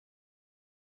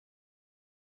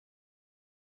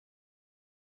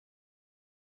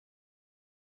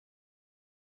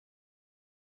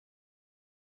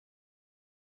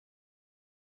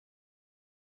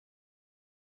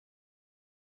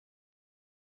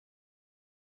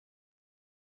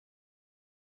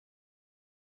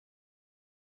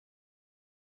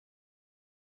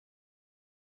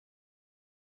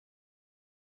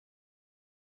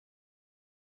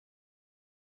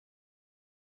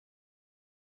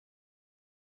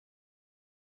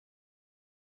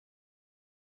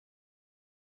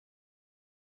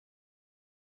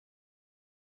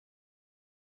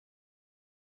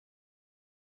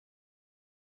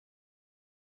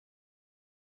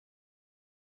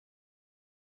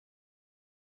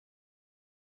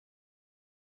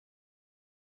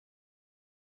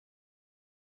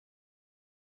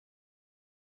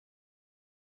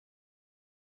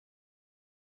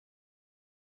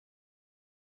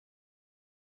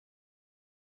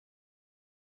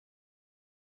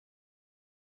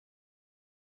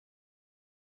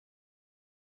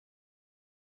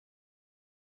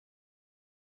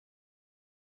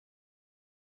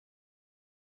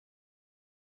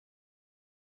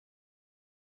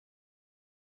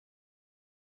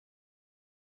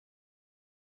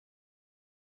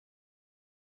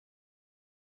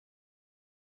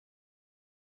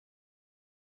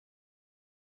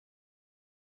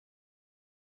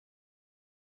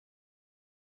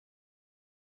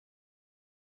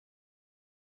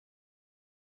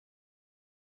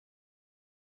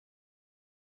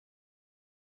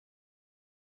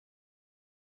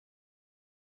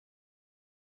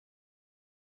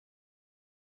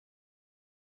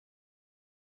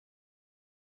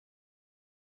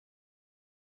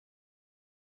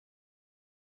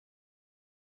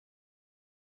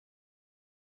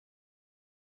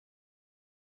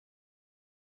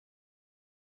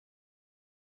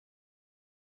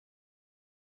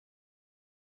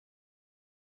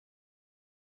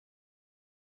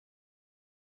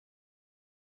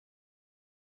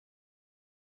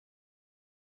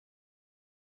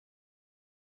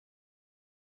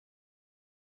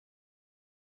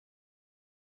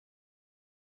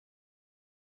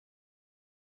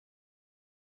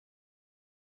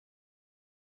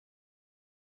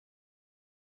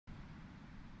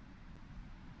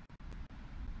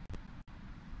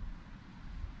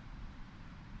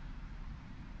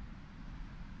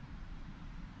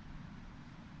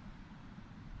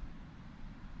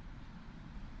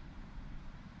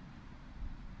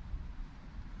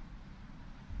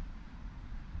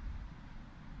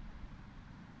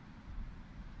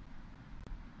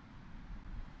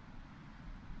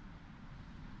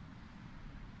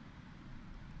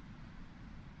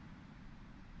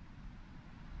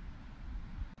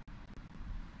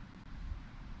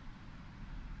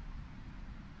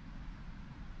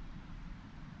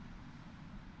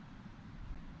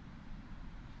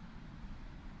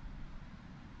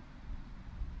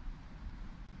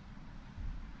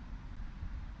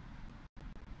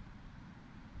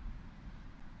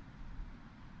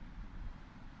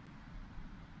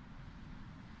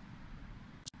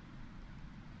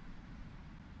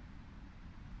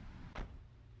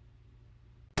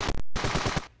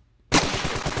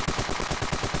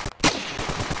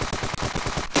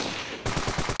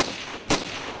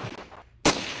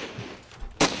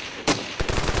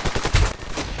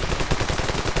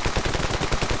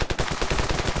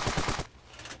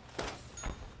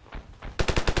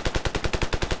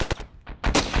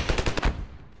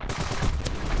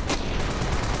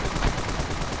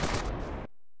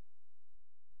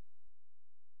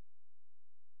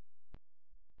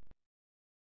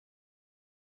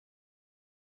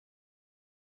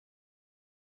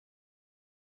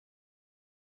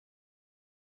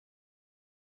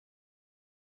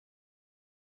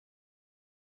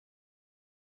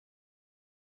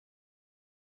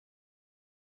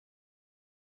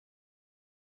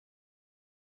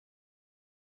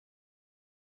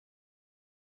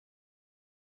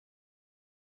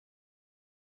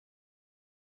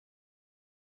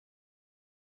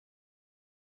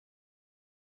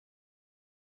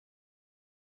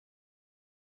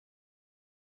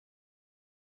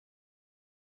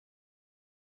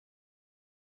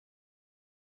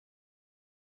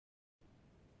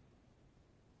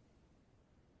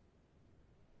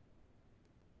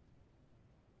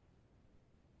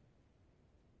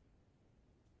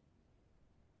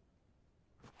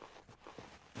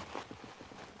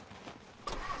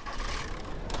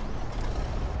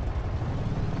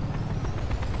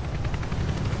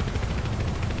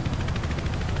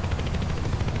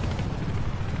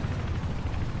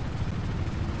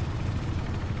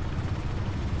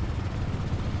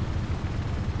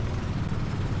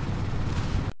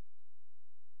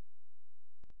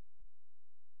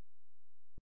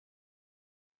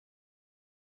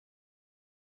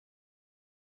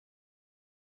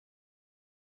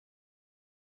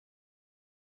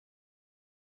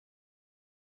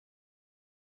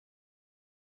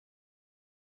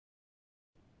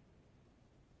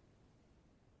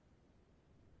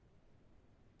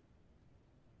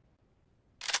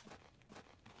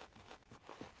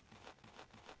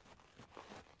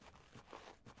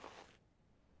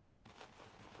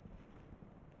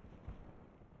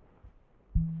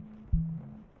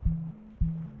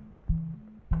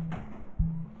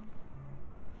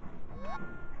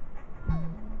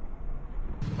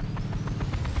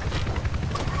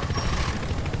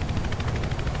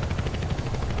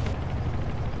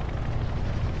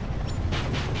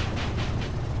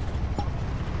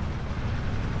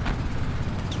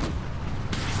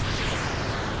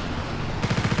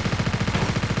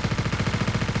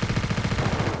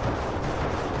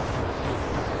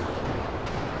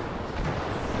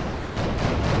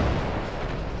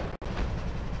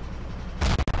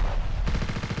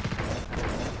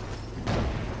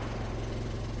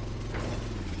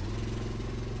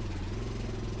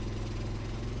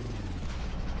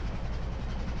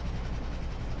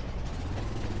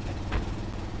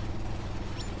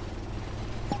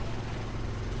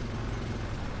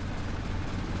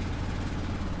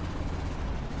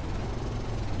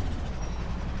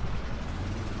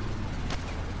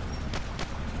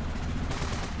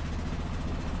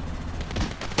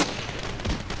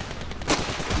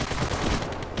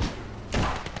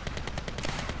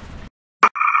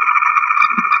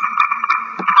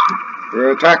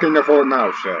We're attacking the fort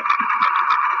now, sir.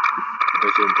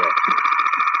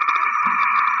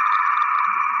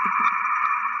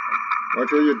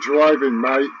 What are you driving,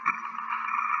 mate?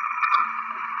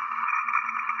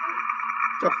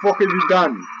 What the fuck have you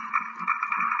done?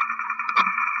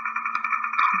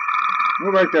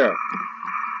 Move right there.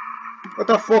 What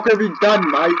the fuck have you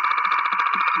done, mate?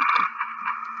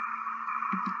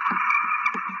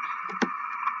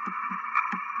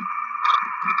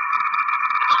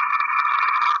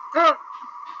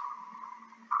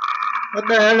 What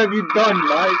the hell have you done,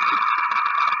 mate?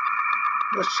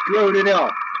 You screwed it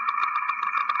up.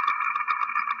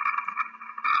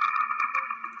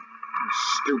 You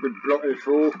stupid bloody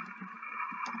fool.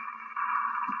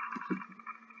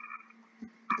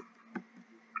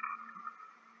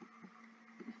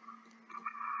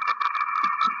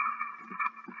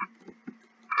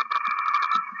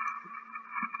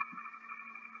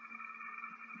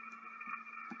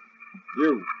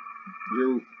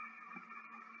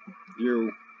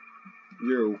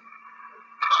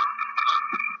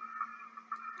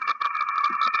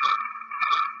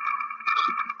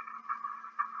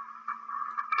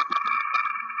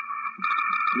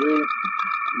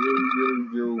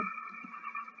 You.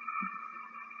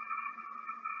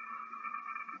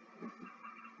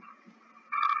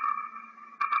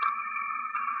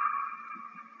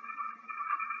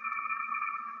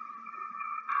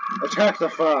 Attack the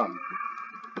farm.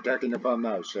 Attacking the farm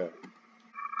now, sir.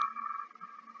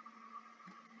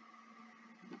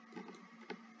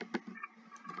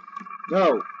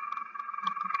 No.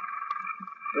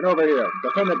 Get over here.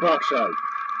 Defend the backside.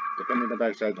 Defending the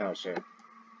backside now, sir.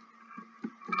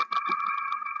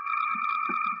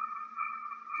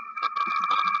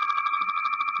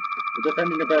 We're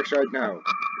defending the backside now.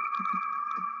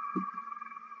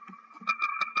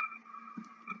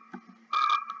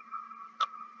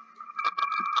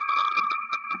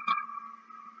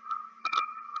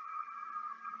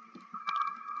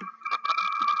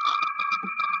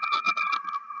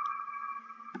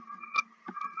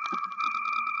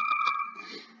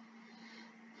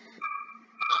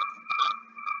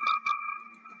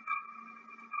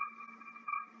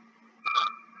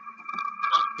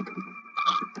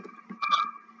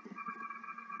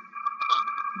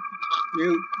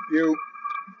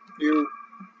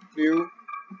 You.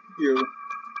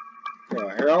 The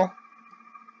hell?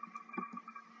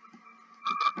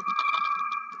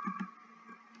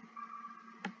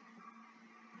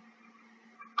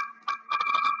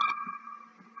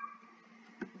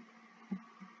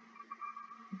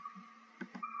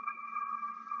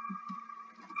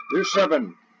 You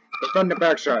 7. Defend the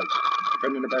backside.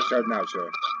 Defending the backside now, sir.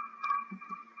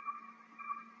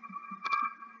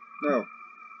 No.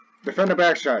 Defend the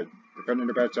backside. Defending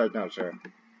the backside now, sir.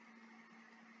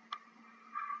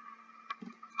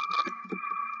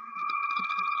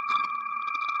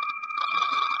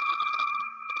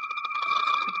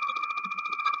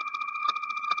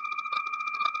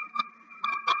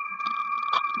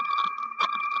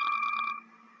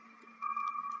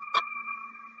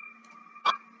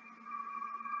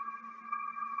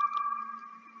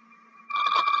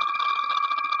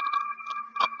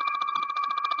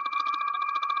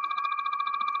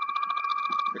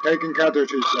 We're taking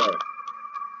casualties, sir.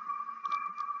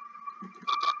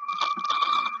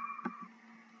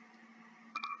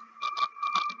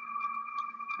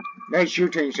 No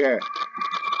shooting, sir.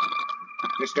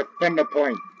 Just defend the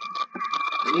point.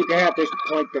 We need to have this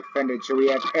point defended so we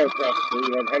have aircraft, so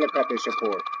we have helicopter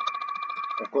support.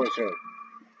 Of course, sir.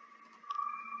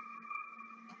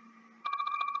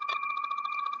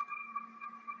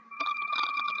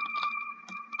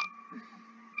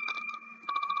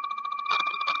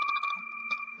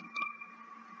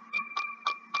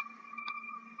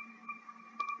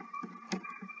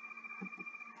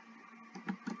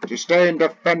 Just stay and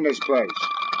defend this place.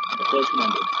 The first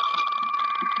commander.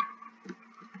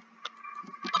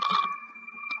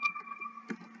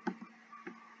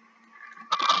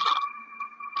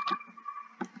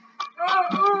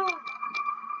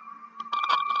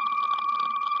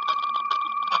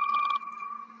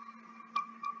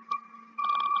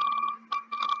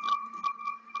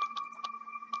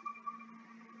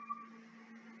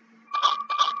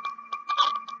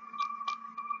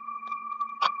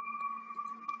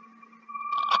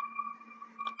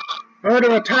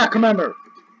 Order attack, commander!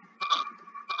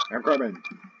 I'm coming.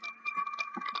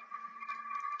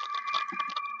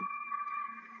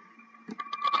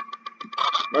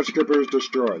 My skipper is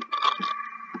destroyed.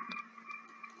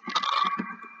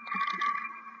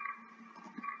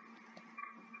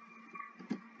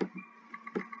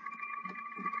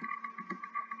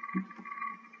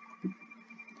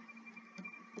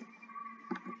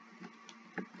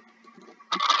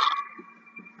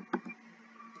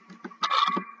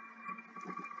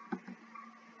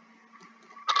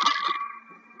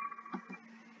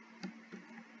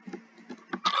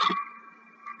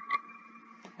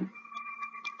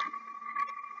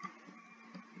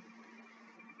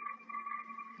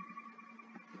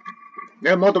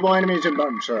 There are multiple enemies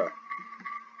inbound, sir.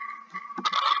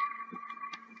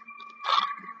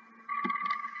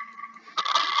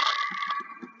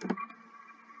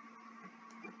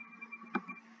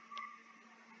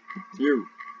 You.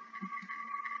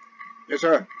 Yes,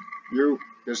 sir. You.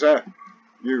 Yes, sir.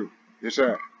 You. Yes,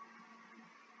 sir.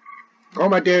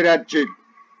 Commandeer that jeep.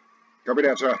 Copy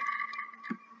that, sir.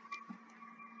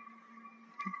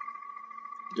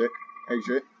 Get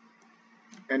exit.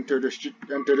 Enter the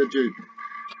jeep.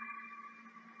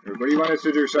 What do you want us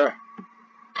to do, sir?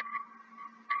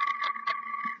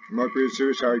 Might be a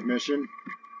suicide mission.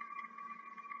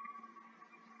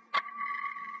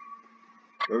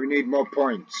 But we need more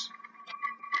points.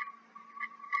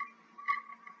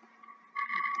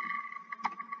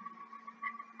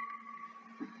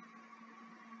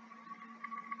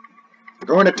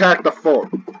 Go and attack the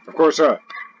fort. Of course, sir.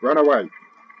 Run away.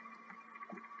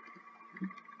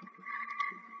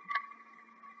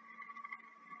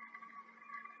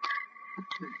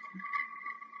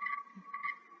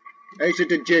 Exit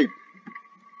the jeep.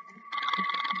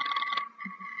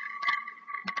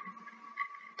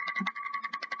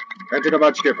 Enter the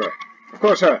mud skipper. Of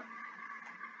course, sir.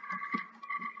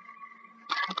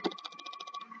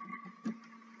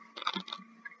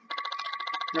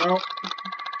 No.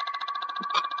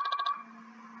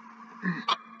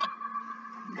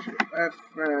 F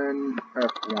and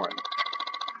F1.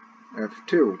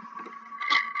 F2.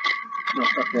 No,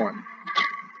 F1.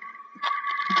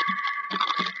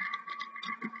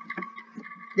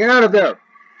 Get out of there!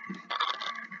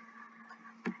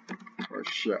 Oh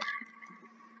shit.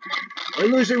 We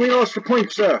lost the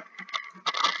point, sir.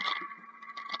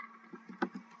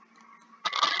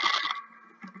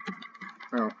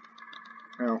 Oh.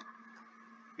 Oh.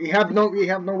 We have no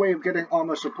way of getting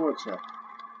armor support, sir.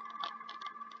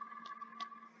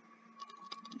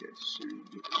 Yes, sir.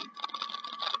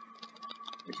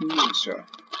 What do you mean, sir?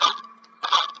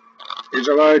 There's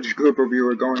a large group of you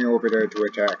are going over there to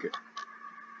attack it.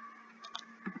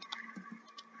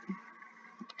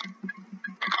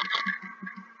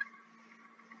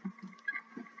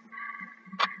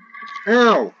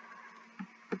 Ow!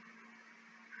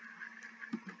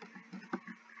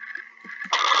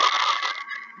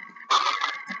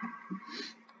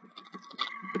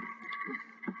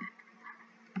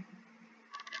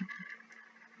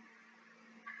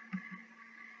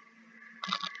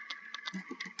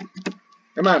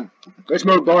 Come on, let's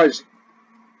move, boys.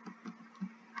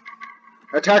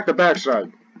 Attack the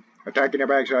backside. Attacking the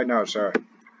backside now, sir.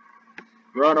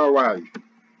 Run away.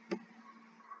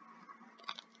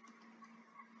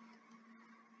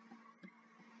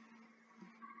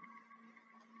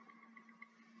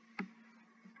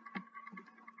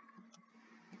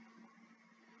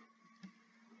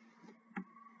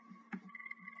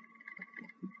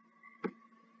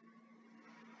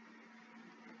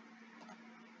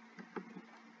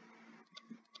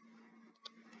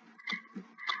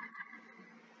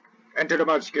 Enter the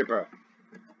mud skipper.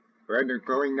 We're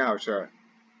going now, sir.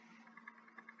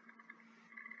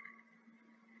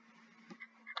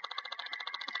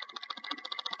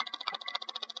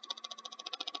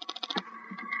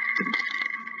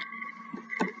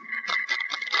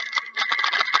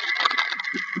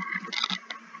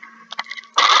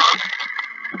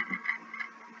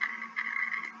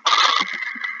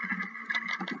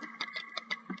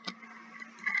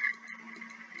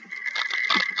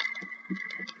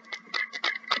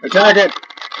 Attack it!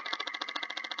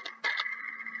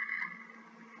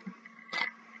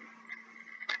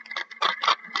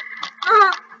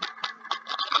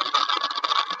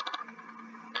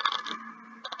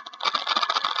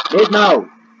 Move now!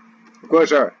 Of course,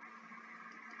 sir.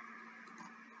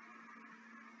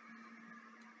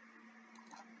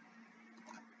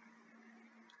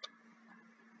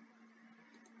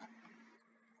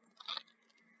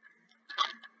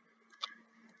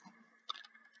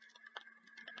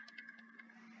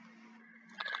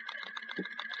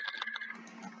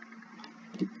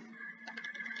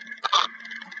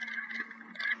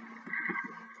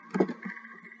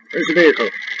 Where's the vehicle?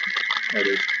 There it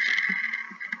is.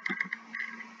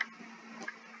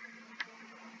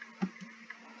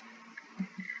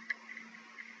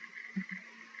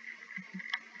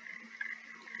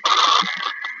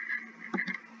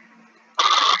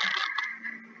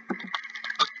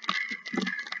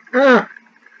 Ah!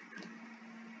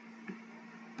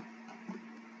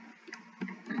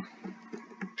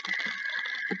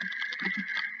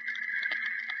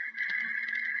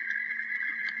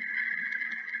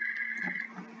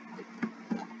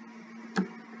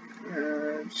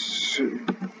 Let's see.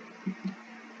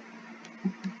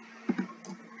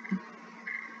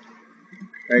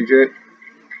 Exit.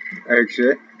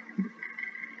 Exit.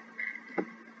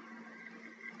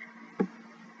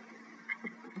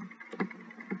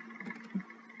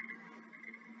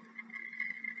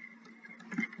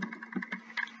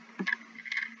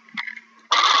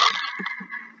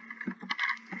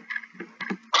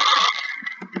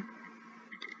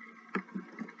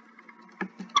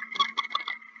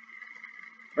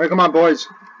 Alright, come on, boys.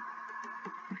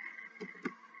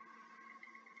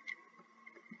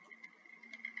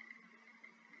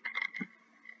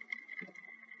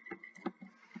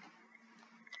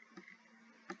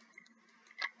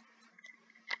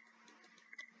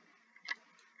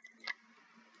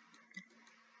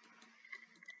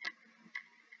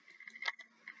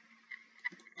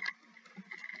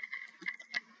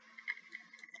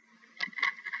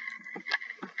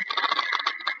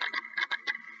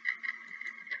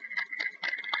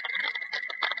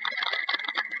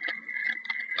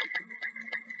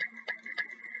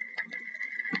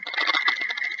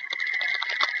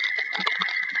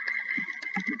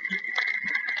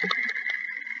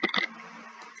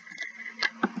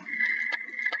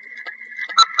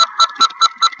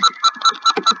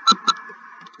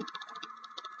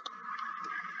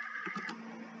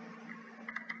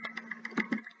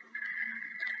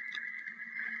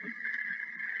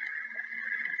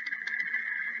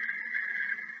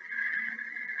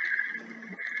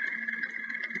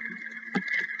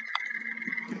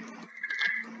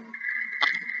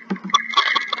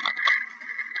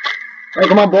 Alright,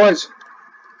 come on, boys.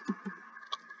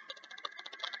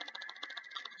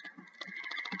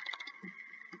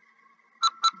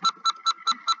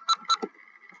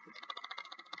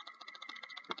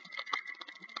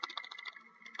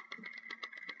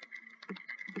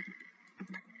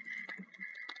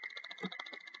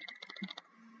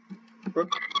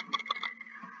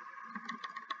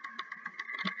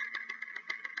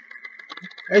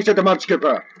 Exit the mud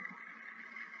skipper.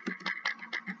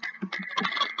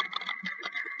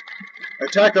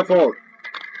 Attack the fort.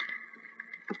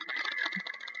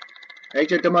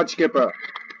 Exit the mud skipper.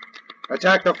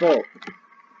 Attack the fort.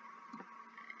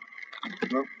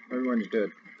 Well, everyone's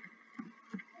dead.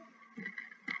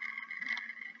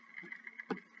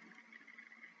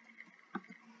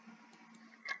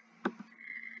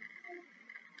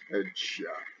 Headshot.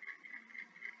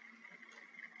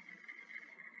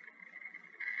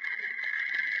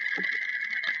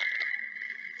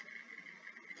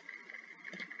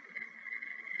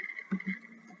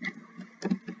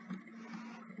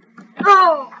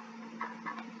 Oh!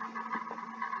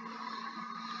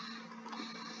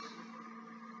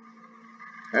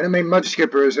 Enemy mud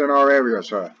skipper is in our area,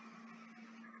 sir.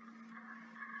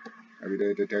 Every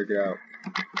day to take it out.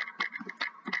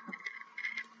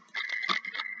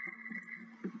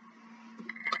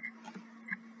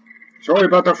 Sorry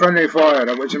about the friendly fire,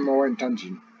 that wasn't my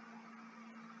intention.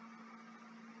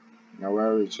 No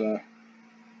worries, sir.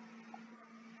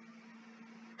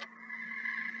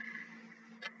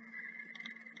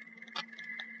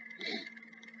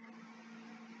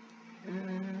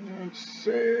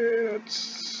 Let's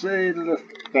see the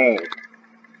thing.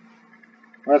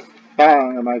 What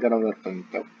song am I gonna listen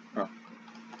to? Oh.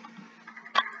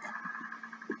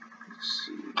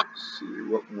 Let's see,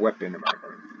 what weapon am I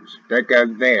gonna use? The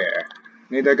Gewehr.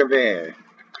 Need a Gewehr.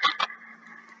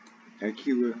 Thank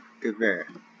you, Gewehr.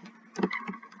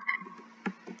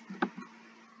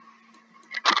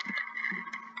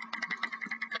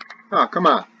 Oh, come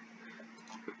on.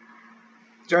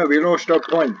 So we lost our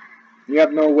point. You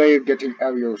have no way of getting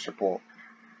aerial support.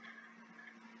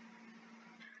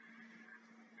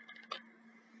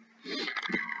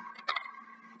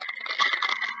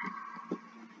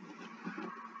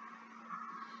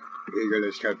 Eagle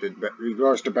is captured, but we've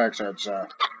lost the backside, sir.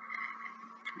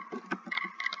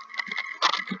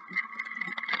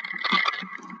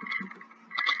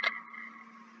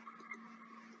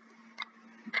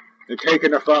 They're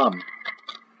taking the farm.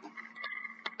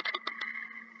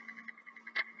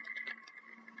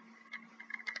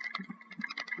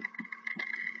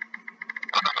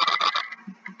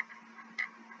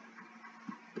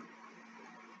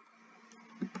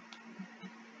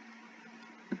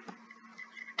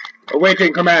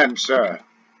 Awaiting command, sir.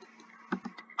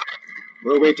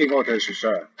 We're awaiting orders,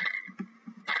 sir.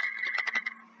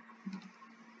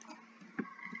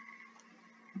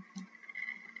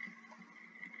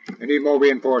 I need more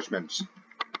reinforcements.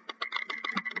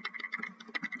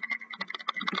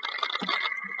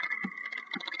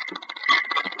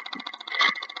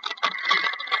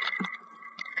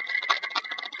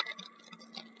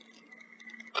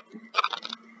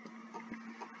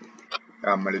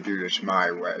 I'm gonna do this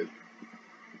my way.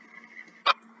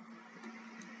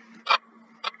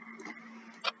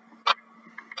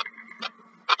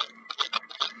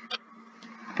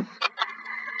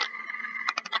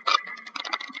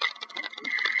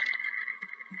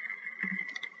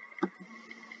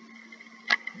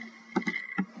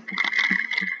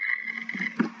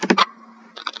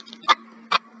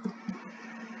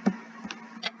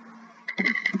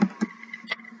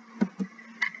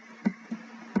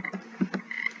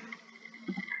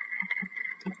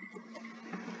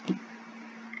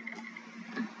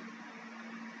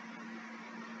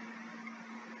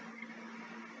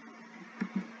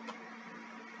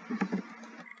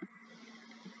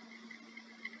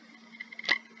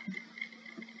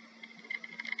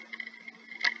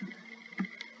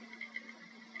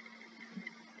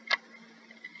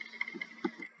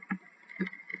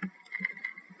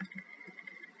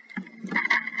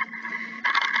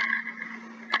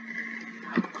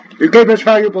 You gave us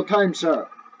valuable time, sir.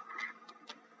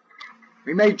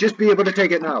 We may just be able to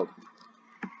take it now.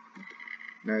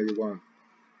 No, you won't.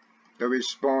 They'll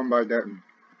respawn by then.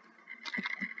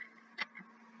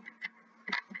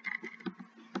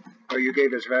 Oh, you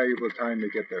gave us valuable time to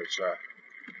get there, sir.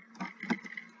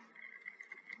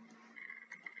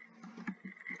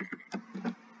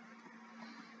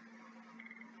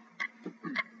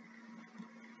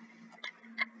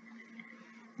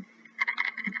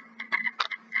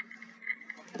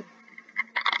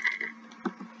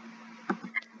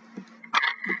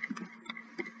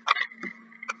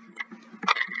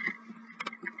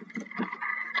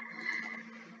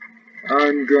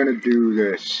 I'm gonna do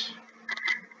this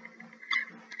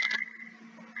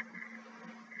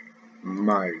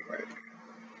my way.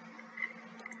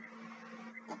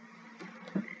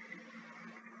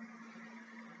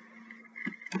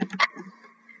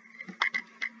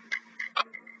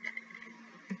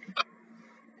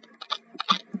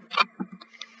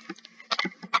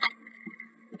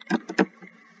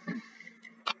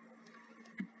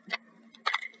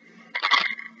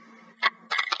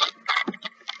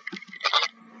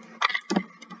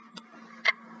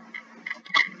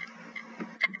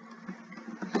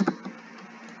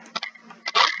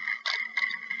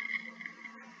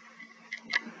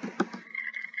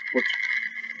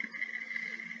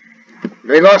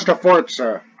 They lost a fort,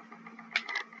 sir.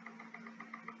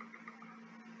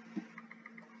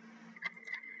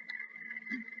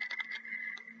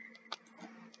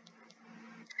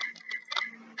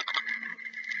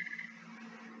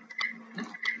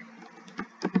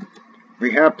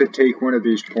 We have to take one of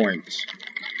these points.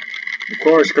 Of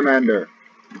course, Commander.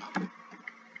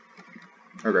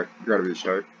 Okay, gotta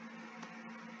restart.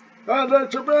 Ah,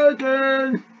 that's a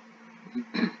breaking!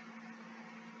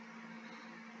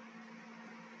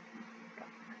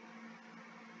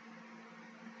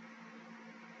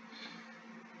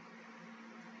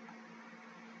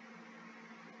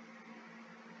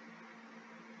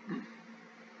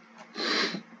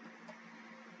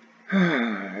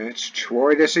 Let's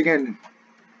try this again.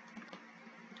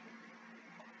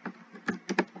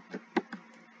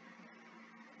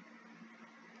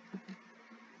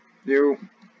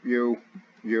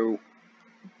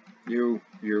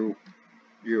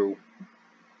 You.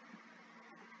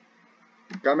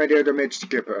 Come here, the mud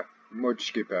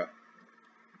skipper.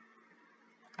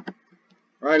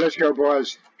 Alright, let's go,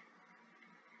 boys.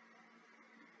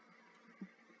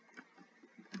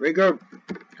 We go.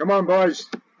 Come on, boys.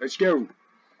 Let's go.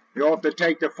 You have to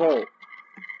take the fall.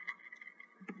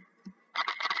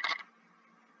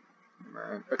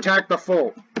 Attack the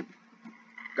fort.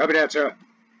 Copy that, sir.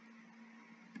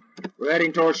 We're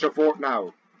heading towards the fort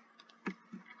now.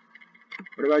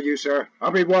 What about you, sir?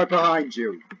 I'll be right behind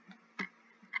you.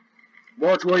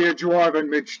 Watch where you're driving,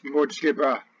 mud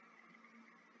skipper.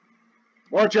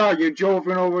 Watch out, you're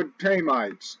driving over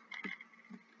Tamites.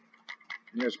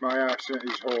 Yes, my accent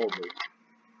is horrible.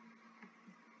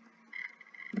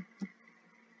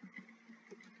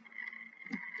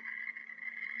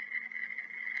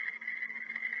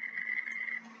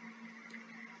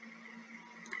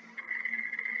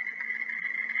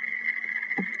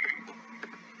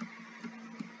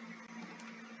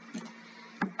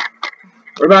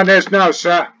 What about this now,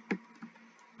 sir?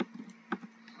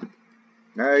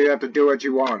 Now you have to do what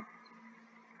you want.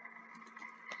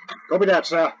 Copy that,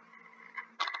 sir.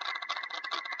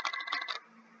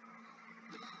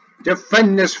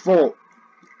 Defend this fort.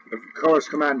 Of course,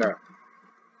 Commander.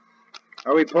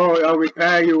 I'll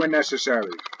repair you when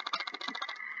necessary.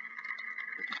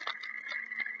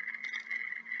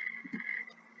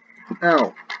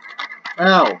 Ow.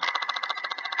 Ow.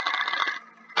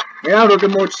 Get out of the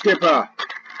mud, skipper.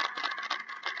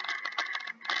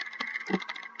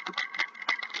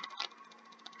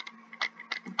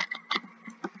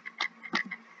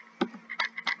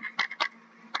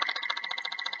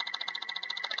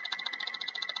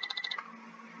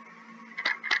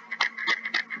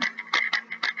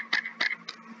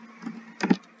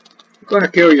 You're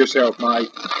gonna kill yourself, mate.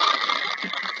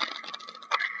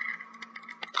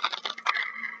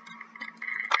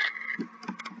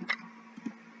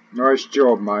 Nice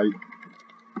job, mate.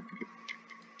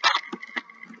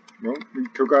 Well, we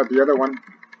took out the other one.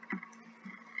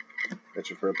 That's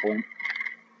a fair point.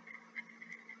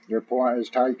 Your point is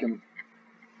taken.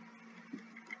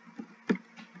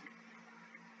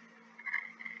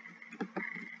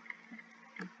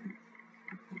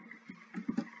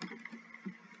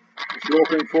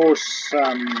 Looking for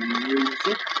some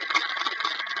music.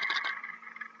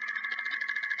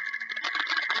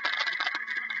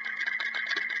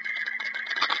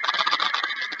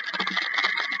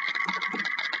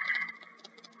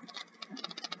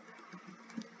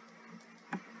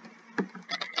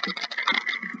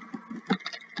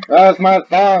 That's my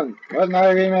song. Where's my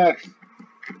remix?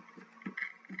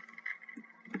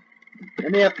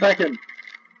 Give me a second.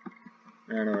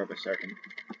 I don't have a second.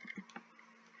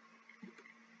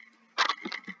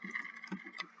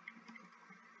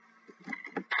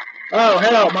 Oh,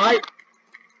 hello, Mike.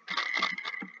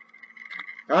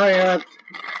 Hi,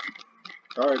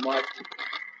 sorry, Mike.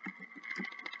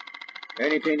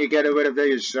 Anything to get rid of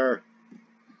these, sir.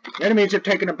 Enemies have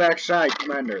taken a back side,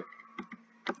 Commander.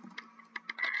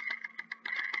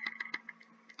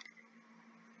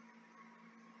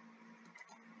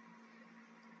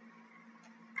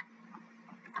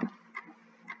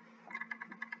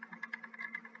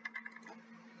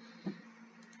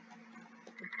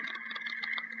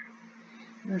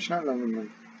 There's not long.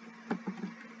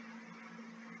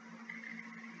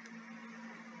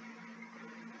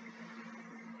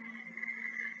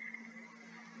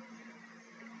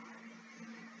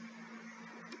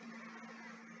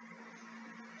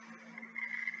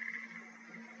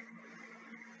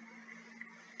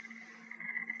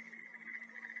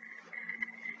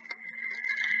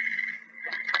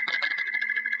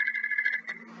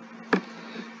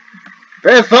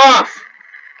 Piss off!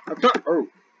 Oh.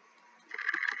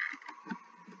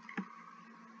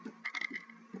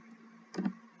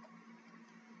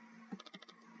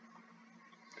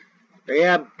 They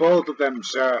have both of them,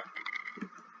 sir.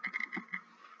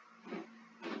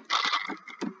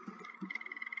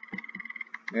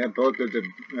 They have both of the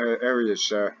areas,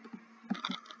 sir.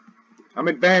 I'm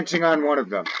advancing on one of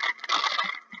them.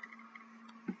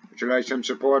 Would you like some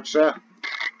support, sir?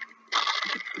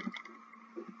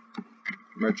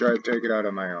 I'm gonna try to take it out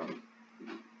on my own.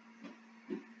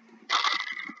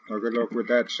 Well, good luck with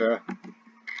that, sir.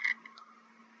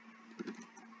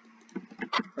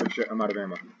 Oh shit, I'm out of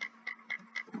ammo.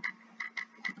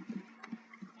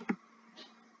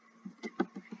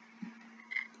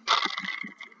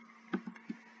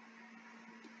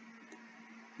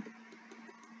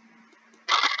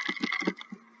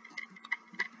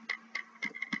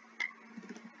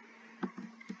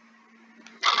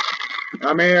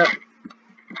 I'm here.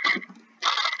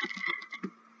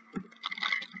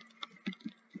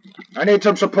 I need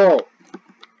some support.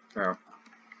 Oh.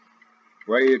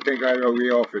 What do you think I will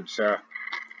be offered, sir?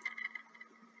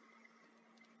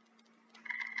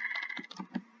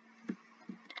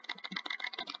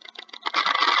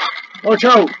 Watch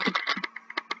out!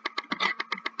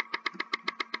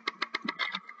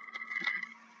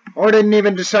 I didn't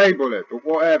even disable it, but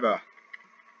whatever.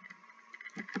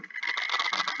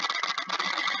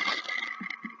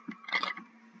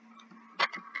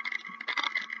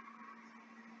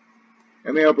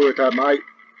 Let me help you with that, mate.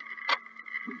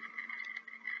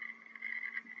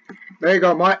 There you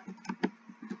go, mate.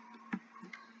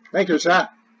 Thank you, sir.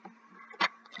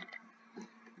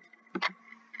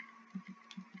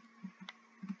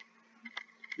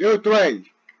 You three.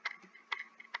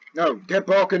 No, get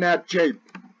back in that jeep.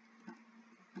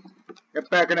 Get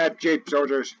back in that jeep,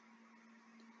 soldiers.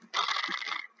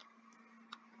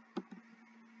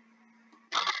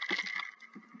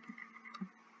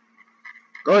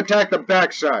 Go attack the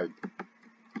backside.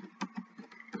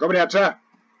 Come down, sir.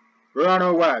 We're on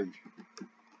our way.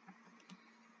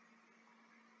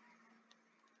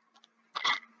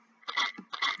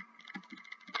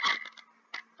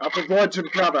 I'll provide some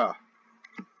cover.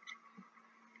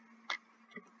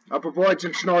 I'll provide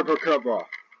some sniper cover.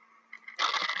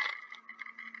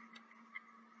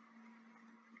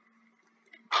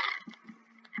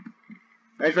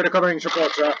 Thanks for the covering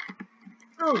support, sir.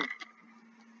 Oh.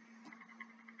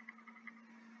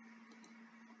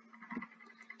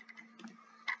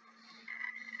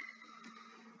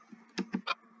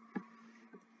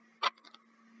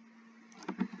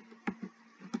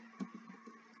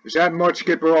 Is that much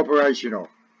skipper operational?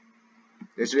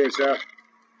 Yes, it is, sir.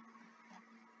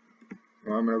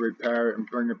 Well, I'm going to repair it and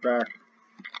bring it back.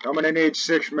 I'm going to need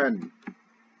 6 men.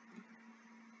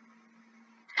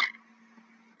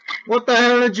 What the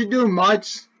hell did you do,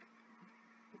 mates?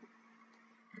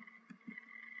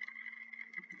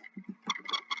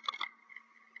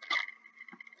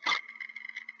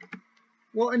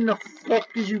 What in the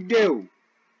fuck did you do?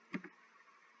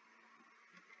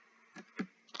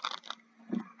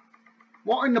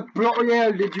 What in the bloody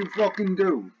hell did you fucking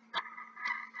do?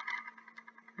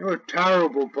 You're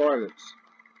terrible pilots.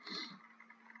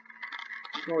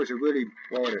 You guys are really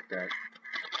bad at that.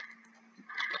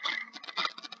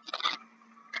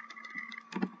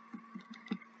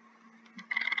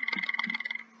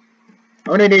 I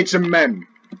only need some men.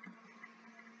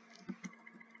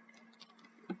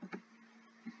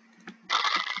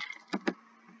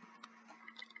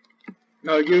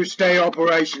 No, you stay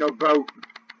operational, boat.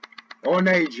 I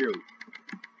need you.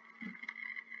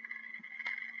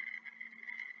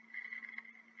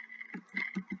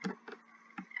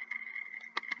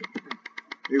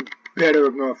 You better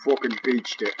have not fucking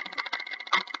beached it.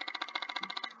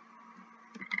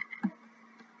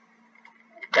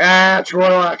 That's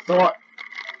what I thought.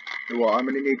 Well, I'm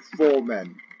gonna need 4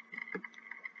 men.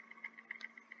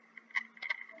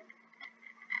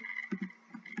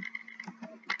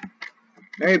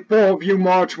 Hey, 4 of you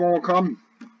march won't come.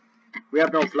 We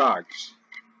have no flags,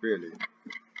 really.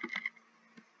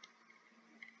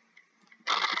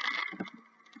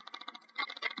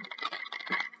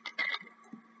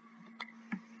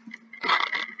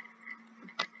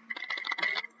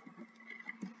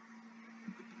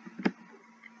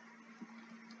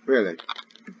 Really.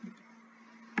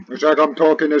 Looks like I'm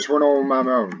talking this one on my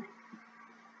own.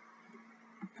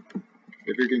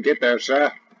 If you can get there,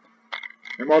 sir.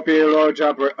 There might be a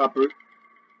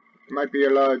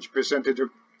large percentage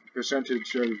of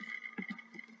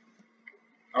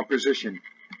opposition.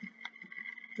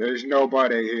 There's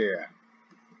nobody here.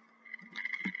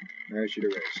 Actually,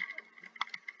 there is.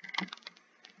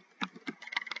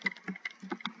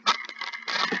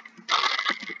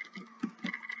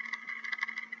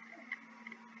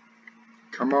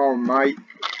 Come on, mate.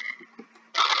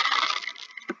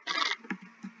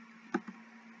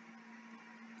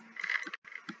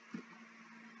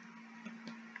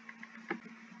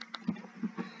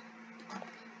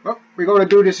 Well, we gotta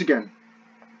do this again.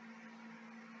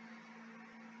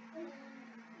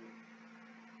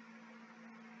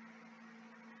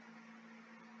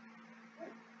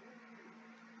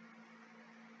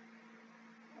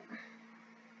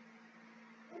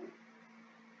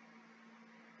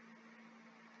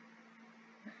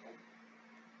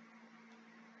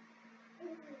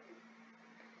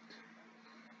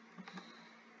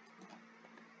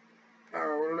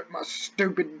 Oh, let my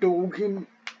stupid dog in.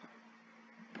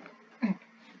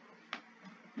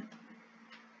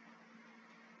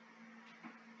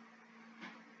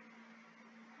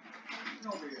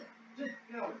 Over here.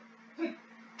 Get over.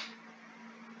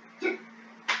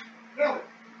 Go.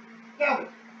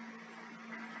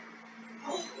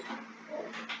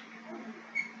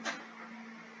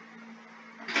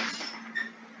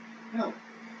 No.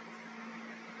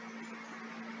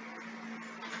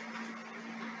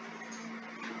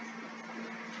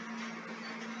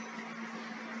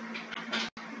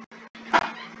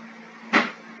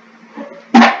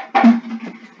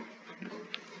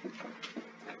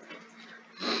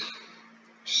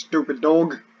 Stupid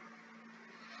dog.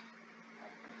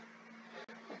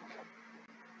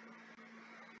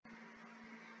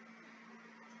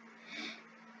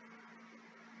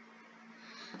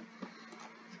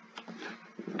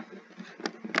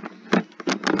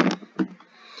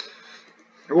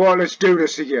 Well, let's do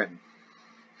this again.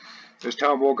 This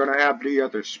time we're gonna have the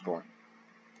other spot.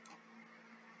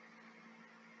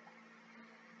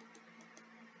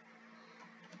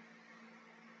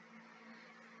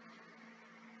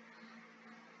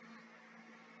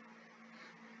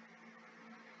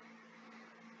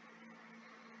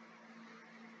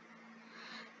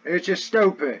 It's a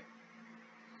stupid.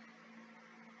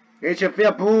 It's a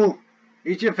fair poo.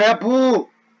 It's a fair poo.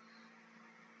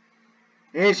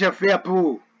 It's a fair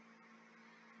poo.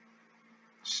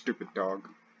 Stupid dog.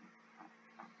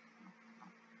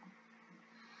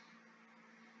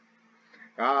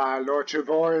 Ah, lots of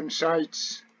iron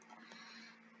sights.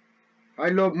 I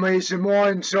love me some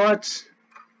iron sights.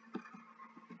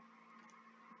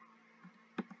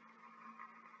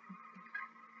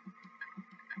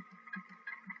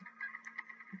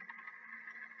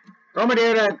 Come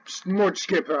here, that mud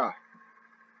skipper.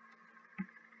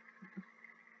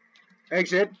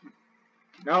 Exit.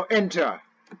 Now enter.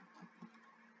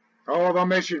 I have a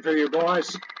mission for you,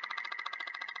 boys.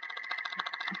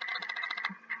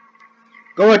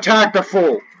 Go attack the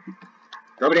fort.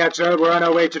 Nobody outside, we're on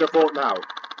our way to the fort now.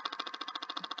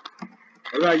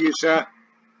 Where are you, sir?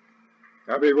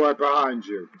 I'll be right behind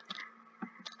you.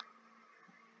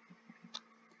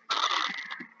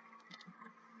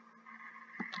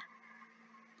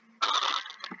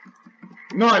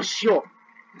 Nice shot.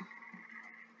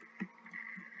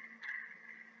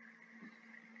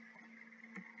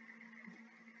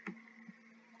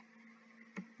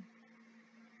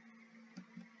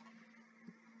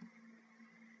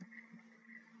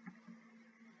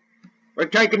 We're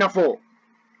taking the fort.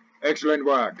 Excellent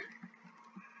work.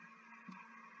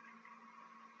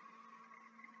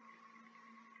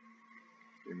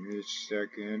 Give me a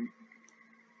second.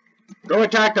 Go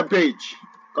attack the beach.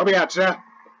 Copy out, sir.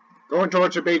 Going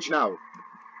towards the beach now.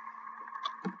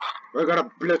 We're gonna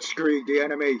blitzkrieg the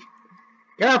enemy.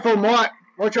 Careful, Mort.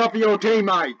 Watch out for your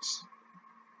teammates.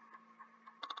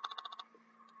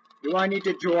 Do I need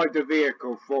to drive the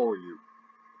vehicle for you?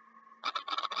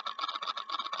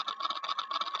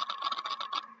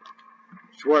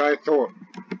 That's what I thought.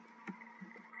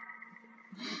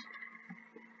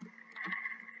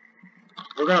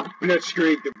 We're gonna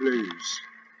blitzkrieg the Blues.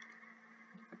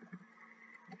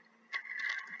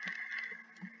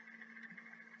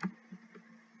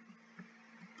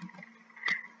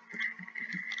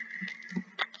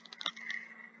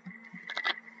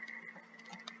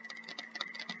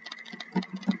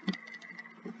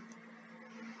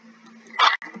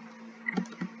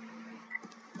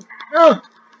 Oh!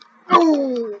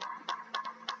 Oh!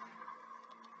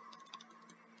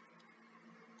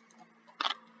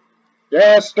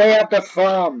 Yeah, stay at the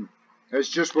farm. That's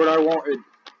just what I wanted.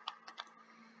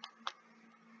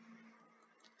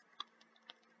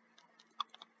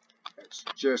 That's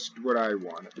just what I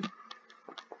wanted.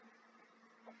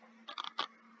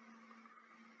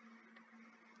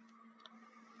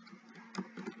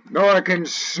 Now I can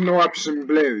snort some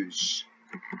blues.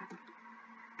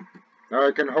 Now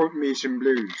I can hunt me some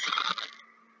blues.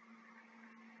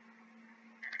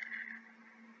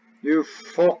 You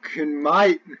fucking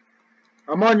mate.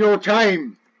 I'm on your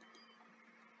time.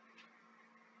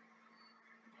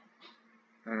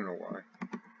 I don't know why.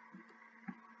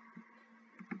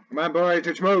 Come on, boy,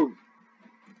 let's move.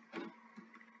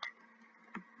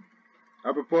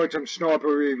 I'll provide some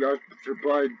sniper.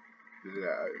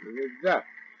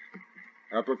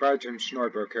 I'll provide some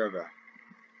sniper cover.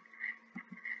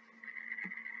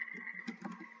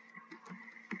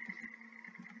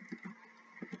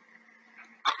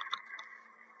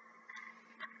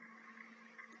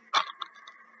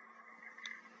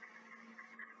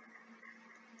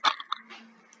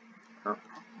 Huh.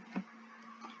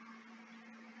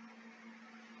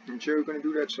 You sure you're gonna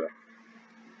do that, sir?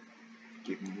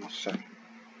 Give me a second.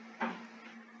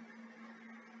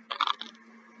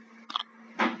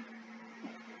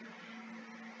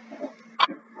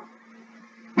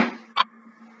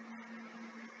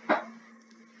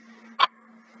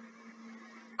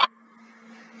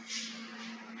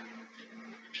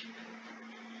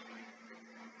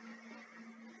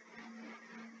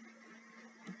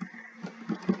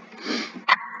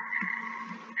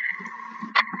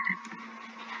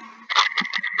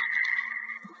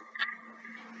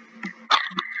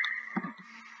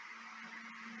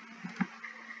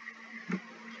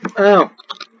 Ow!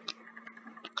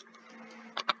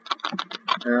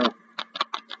 Ow.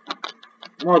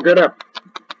 Come on, get up.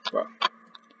 Well,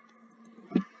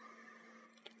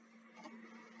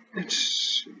 let's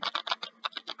see.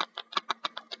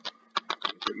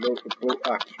 The local bolt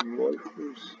action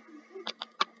rifles.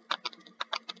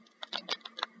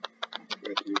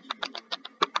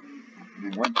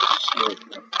 And one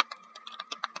sniper.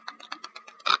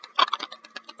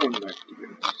 Unedited.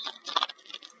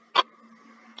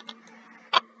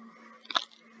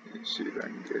 Let's see if I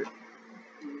can get it.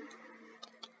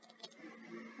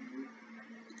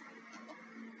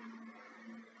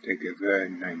 Take a very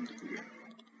 90 here.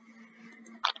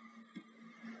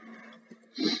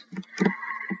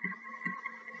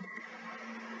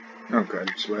 Oh god,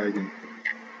 it's lagging.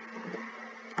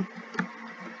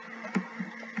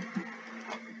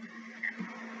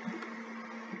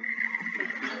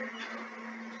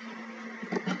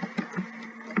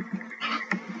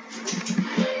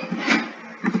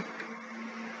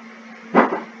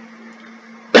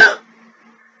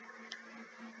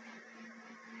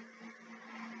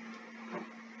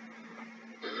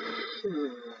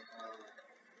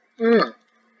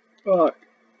 Fuck.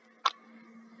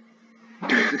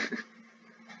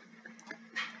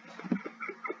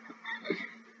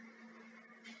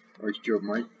 Nice job,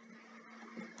 mate.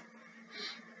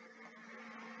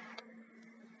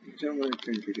 Is that what I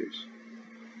think it is?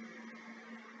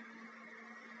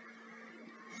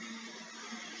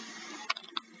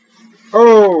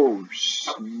 Oh,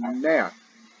 snap.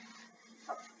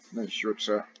 Nice shot,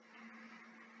 sir.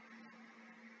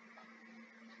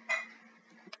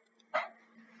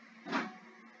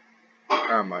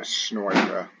 I'm a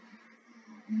sniper.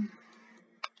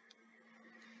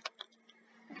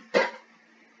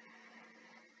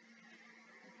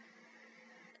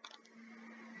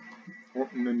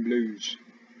 Hunting them blues.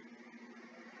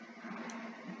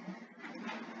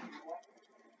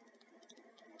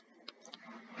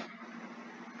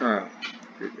 Ah,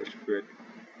 good, that's good.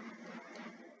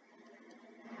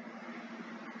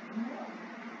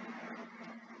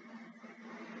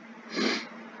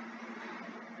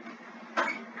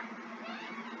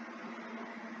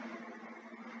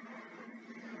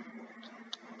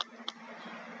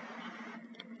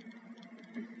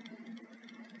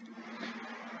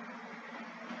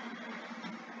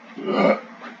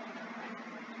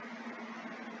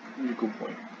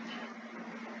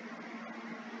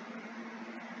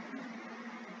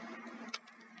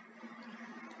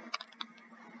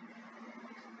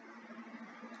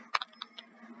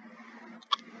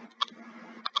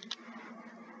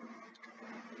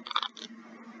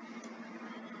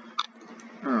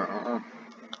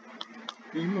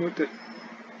 Even with the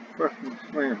fucking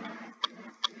slam.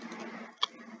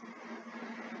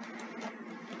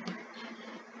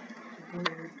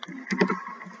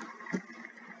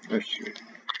 Oh shit.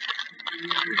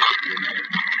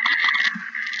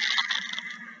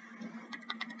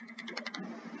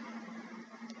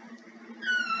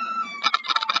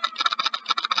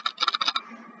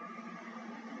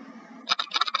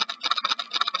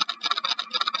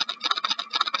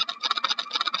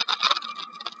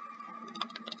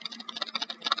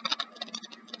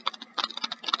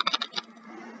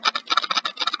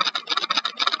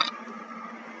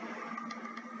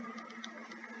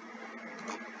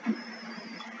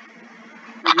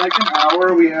 In like an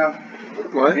hour we have...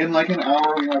 What? In like an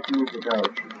hour we have to move the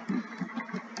couch.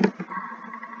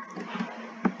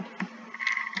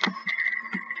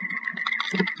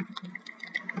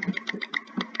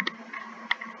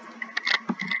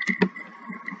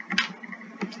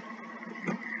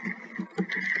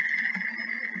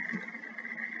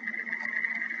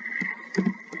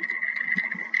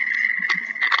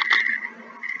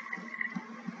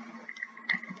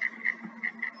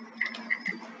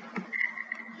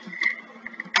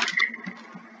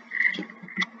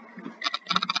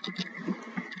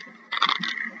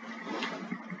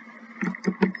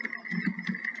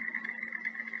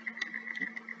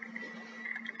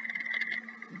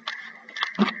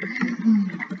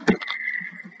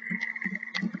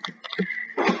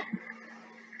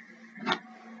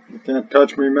 You can't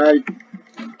touch me, mate.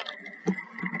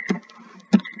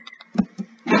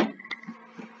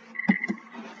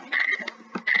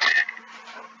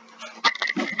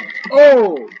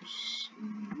 Oh,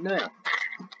 snap.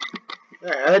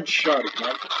 That headshot is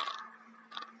mate.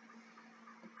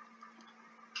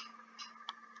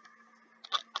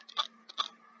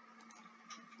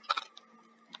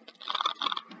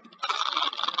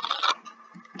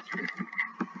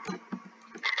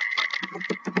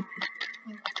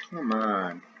 Come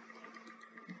on.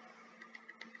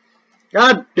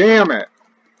 God damn it.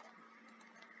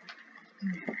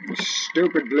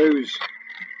 Stupid blues.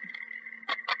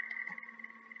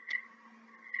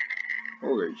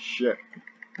 Holy shit.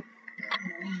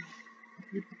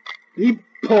 He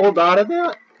pulled out of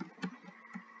that?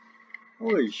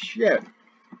 Holy shit.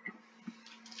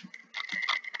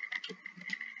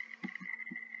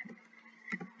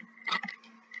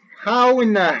 How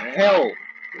in the hell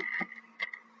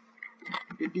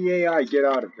did the AI get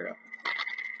out of there?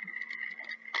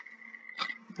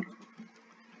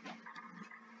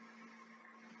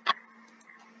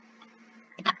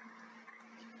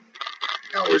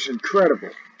 That was incredible.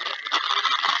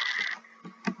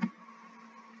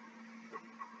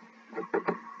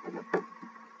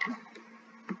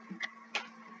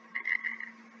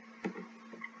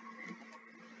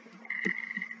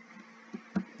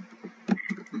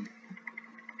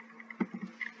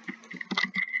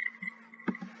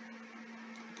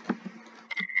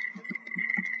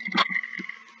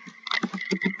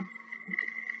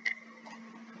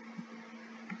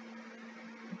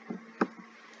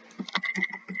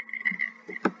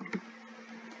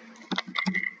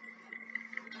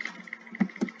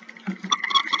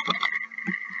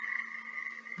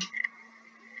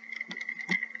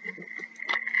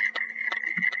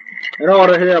 Get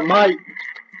out of here, mate.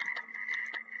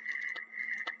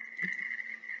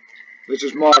 This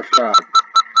is my flag.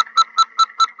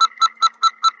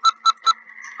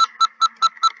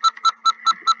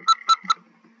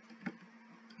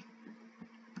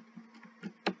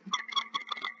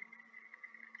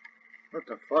 What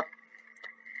the fuck?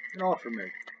 Get off of me.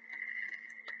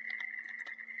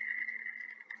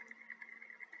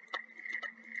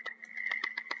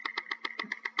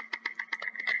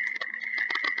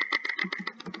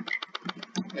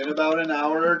 In about an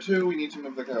hour or two, we need to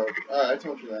move the couch. I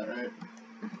told you that, right?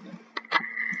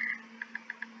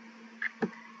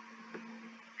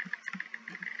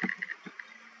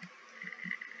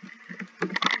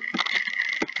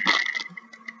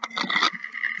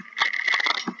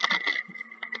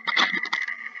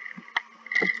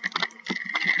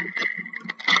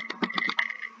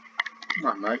 Come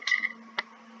on, mate.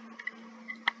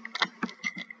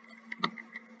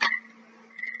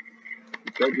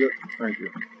 Take it. Thank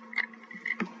you.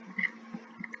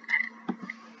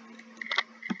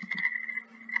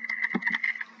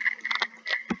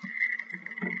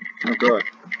 Oh, good.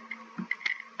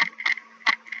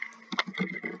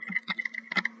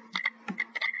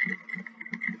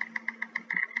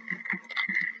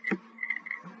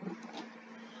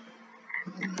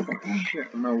 Oh, shit,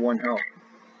 I'm at 1 health.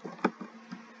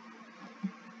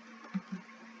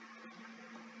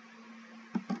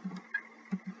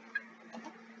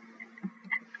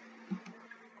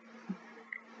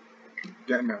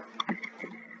 Yeah, no.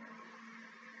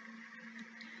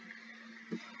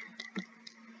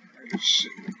 Let's see.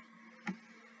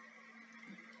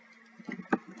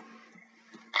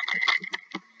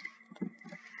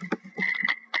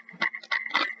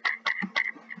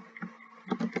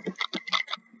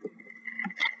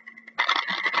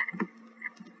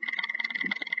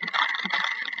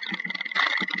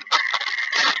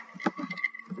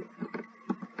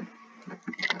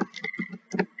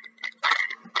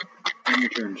 Let me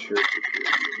turn shirt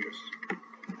security.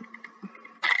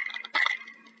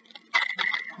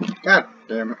 God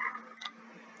damn it.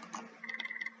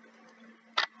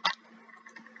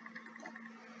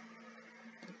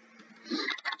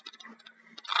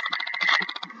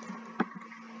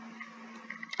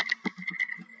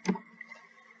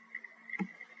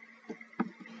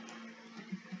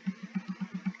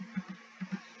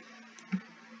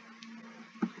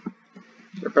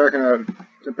 Get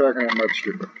back in that mud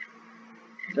skipper.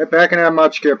 Get back in that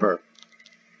mud skipper.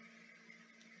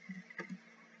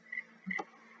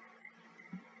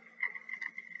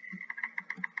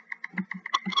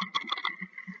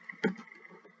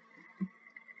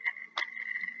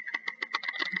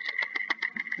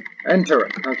 Enter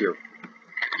it. Thank you.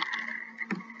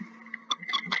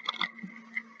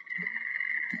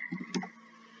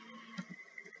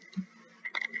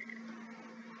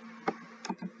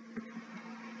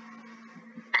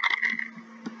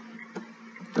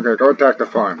 Okay, go attack the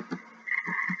farm.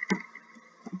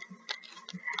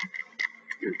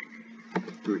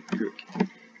 Good, good.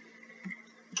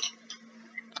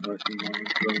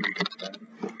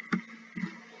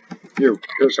 You,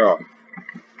 piss off.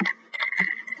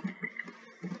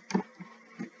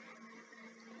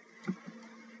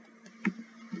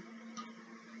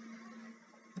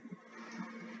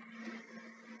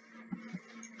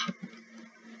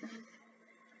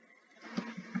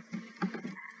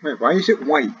 Wait, why is it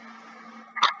white?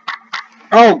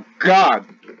 Oh, God!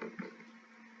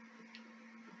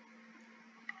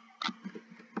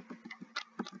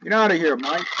 Get out of here,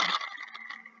 Mike.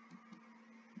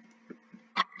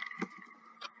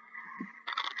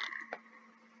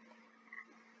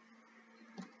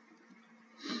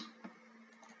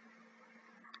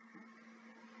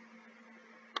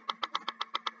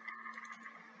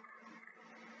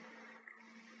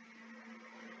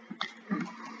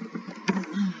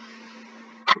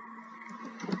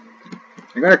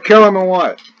 You're gonna kill him or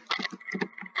what?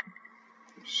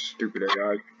 Stupid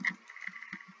guy.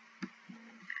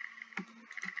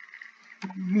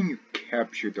 What do you mean you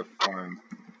captured the farm?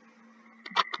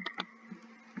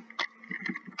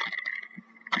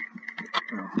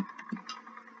 Oh.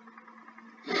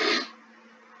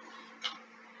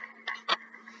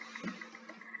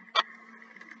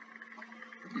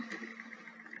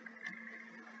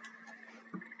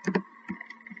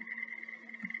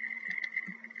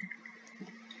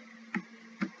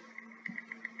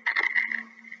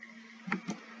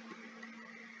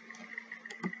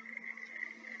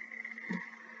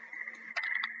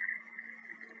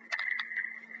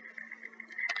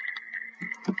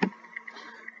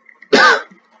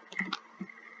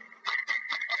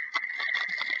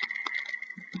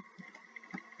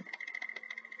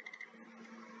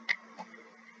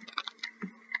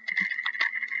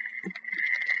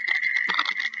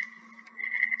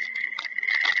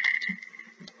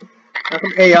 How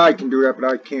come AI can do that,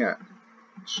 but I can't?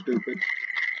 Stupid.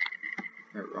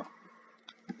 There we go.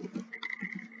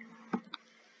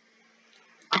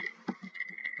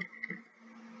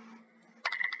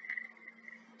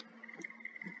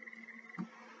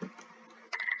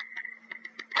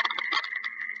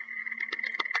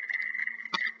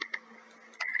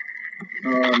 Oh,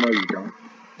 no you don't.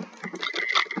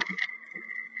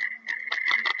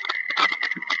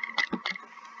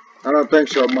 I don't think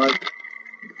so, Mike.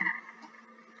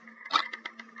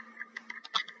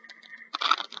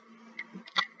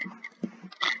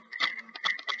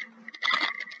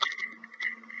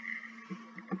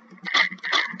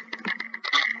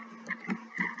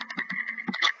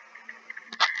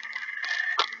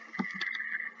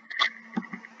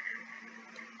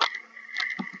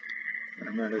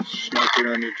 I'm gonna snipe it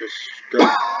on you, just go.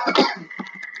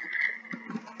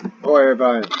 Oh, I have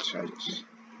irons. I just...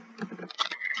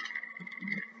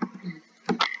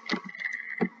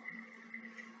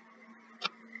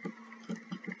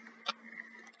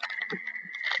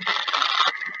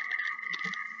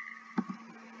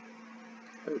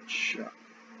 Headshot.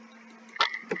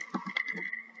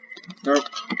 Nope.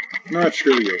 Not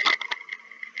screw you.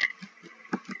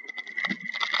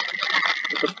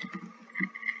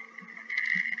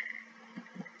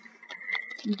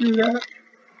 You do that?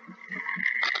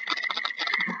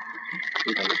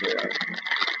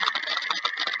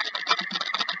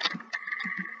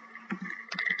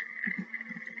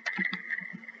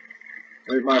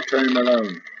 leave my team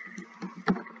alone.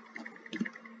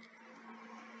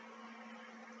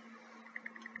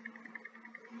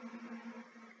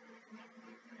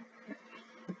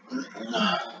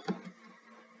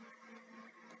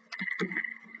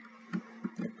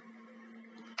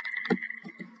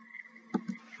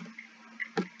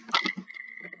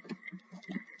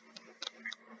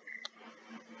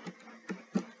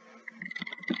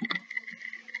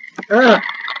 Ah!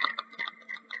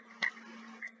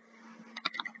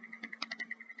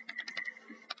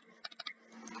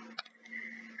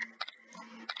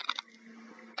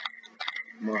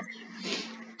 Once.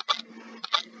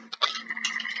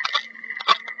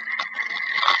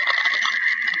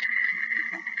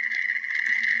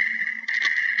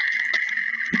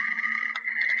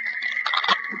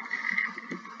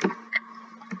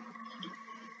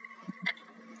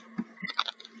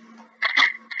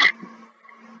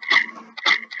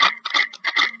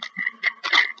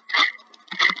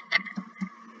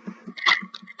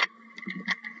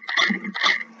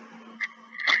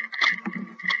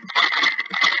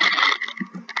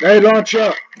 Hey,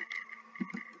 launcher!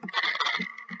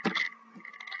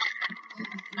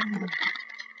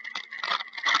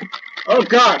 Oh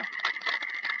God!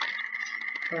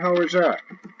 What the hell was that?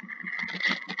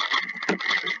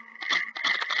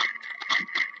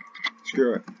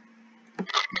 Screw it.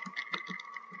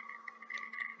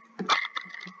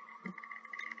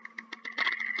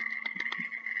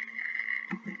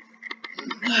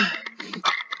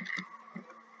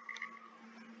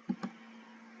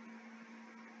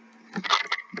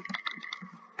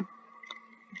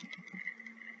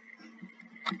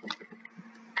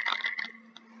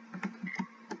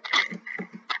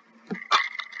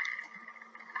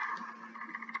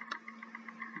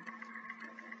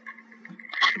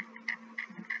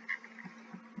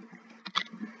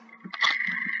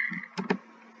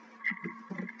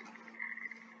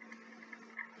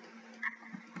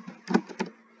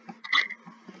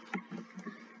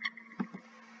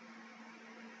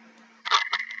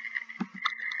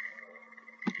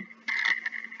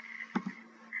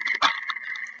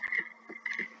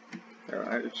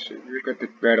 We got the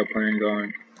battle plan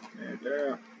going. And,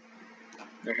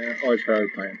 oh, it's battle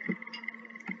plan.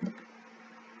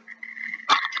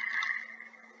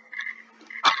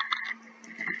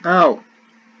 Ow!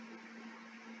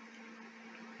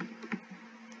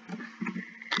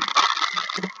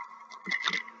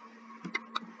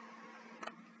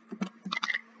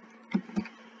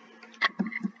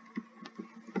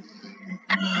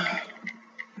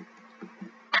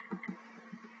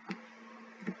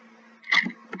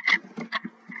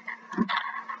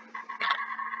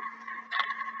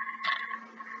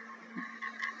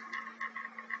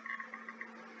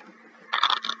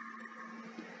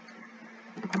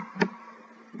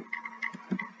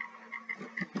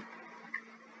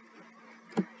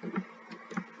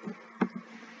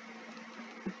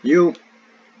 You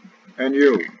and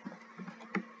you.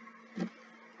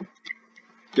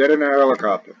 Get in a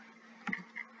helicopter.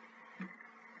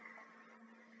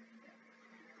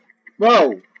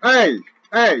 Whoa! Hey!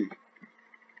 Hey!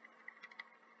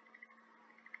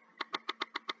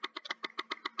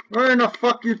 Where in the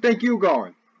fuck you think you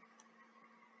going?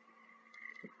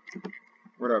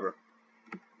 Whatever.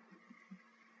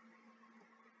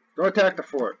 Go attack the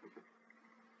fort.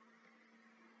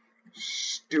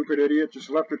 Stupid idiot, just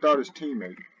left without his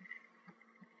teammate.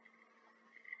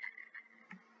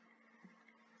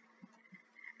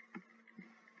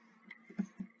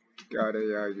 God,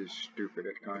 AI is stupid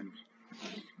at times.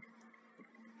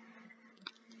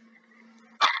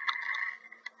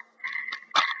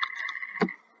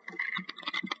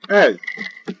 Hey!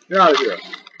 Get out of here.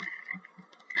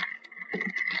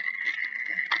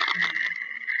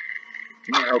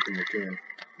 You're not helping your team.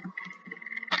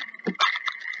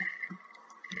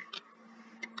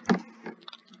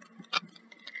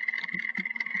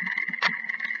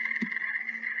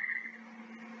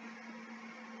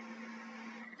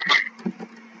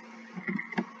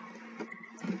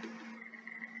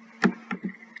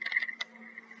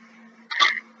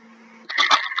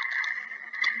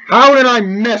 How did I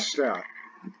miss that?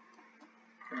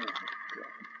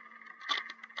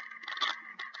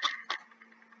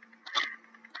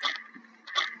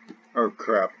 Oh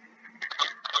crap.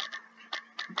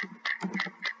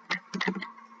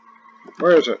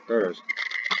 Where is it? There it is.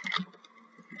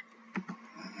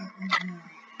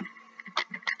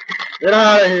 Get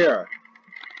out of here!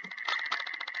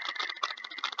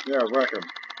 Yeah, wreck him.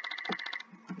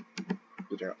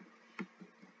 Good job.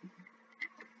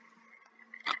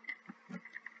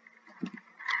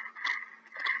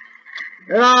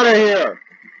 Get out of here!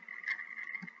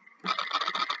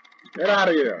 Get out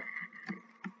of here!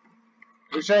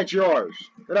 This ain't yours.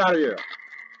 Get out of here.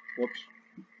 Whoops.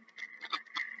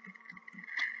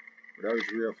 That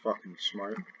was real fucking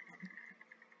smart.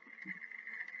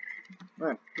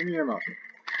 Man, give me your mouth.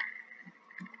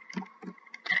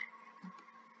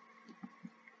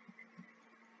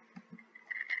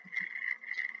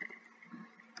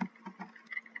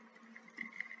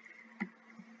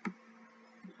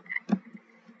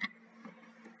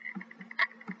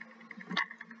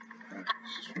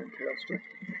 This is fantastic.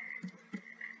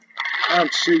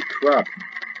 And see crap.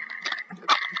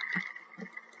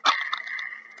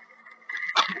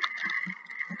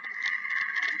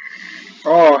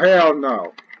 Oh, hell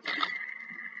no.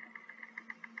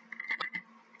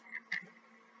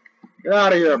 Get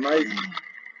out of here, mate.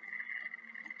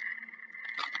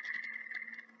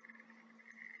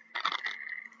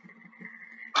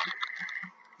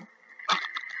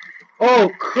 Oh,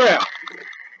 crap.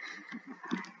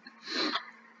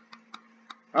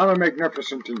 I'm a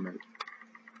magnificent teammate.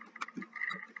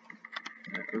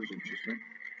 That was interesting.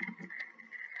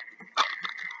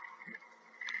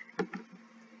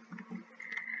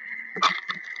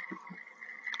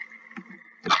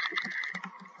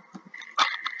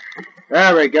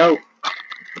 There we go.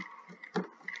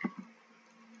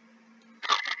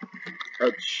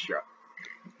 Headshot.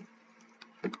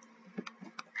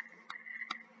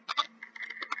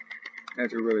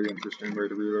 That's a really interesting way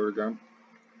to reload a gun.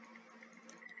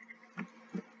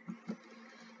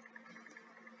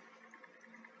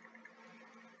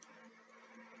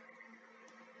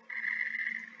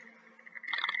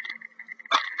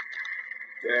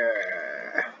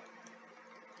 Yeah.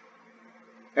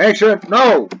 Excellent.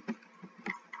 No!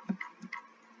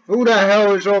 Who the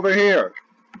hell is over here?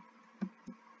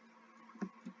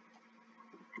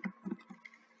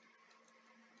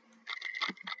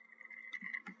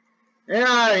 Get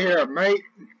out of here, mate.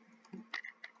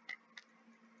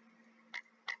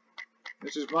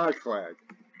 This is my flag.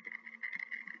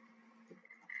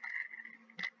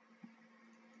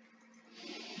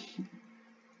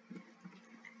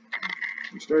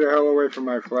 Stay the hell away from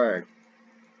my flag.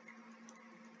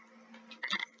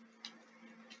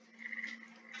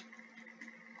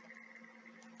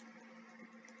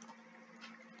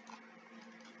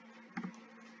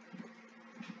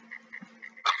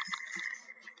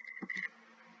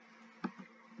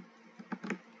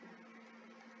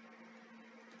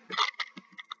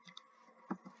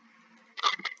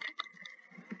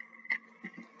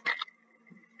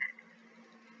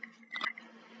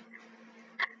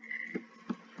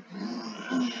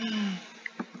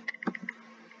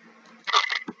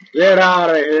 Get out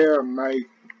of here, mate.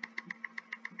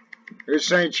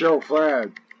 This ain't your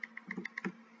flag.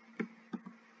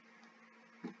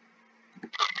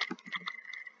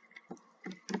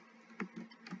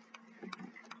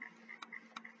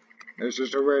 This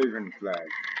is the Raven flag,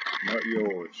 not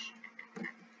yours.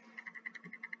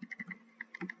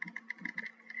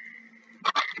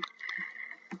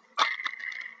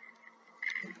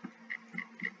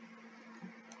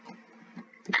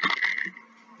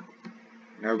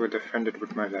 I will defend it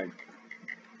with my life.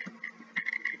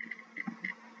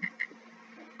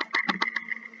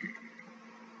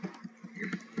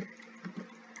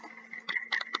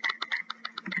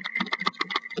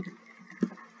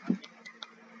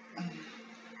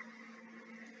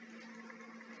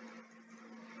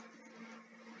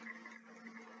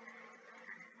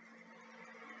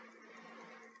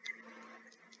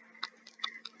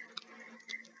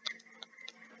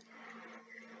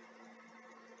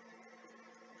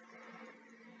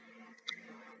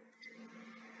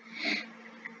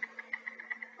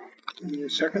 Give me a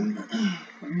second.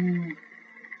 Come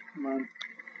on.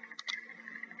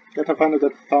 Gotta find a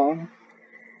good thong.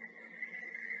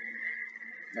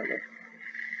 Okay.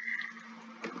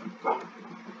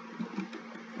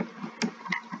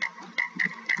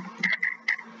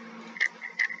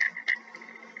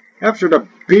 After the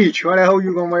beach, why the hell are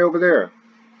you going way over there?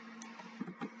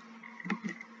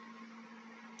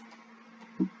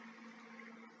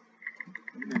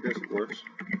 I guess it works.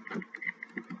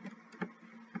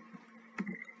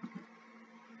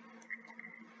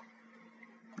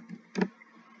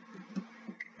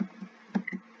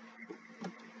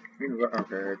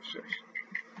 Okay, I have 6.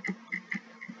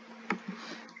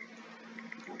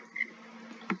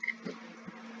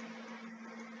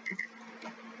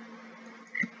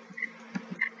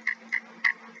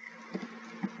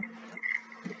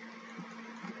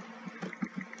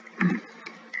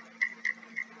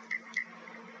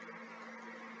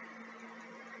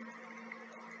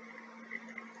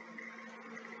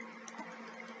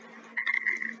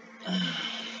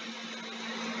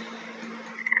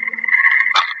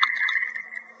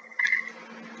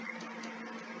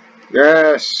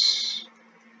 Yes!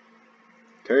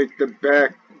 Take the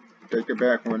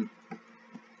back one.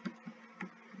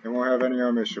 They won't have any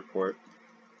army support.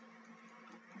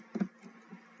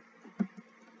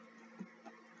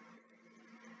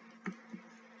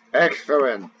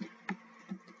 Excellent!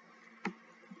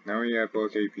 Now we have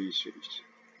both APCs.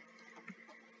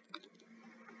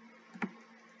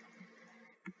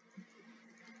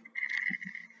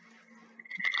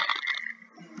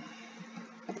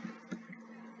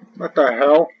 What the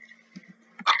hell?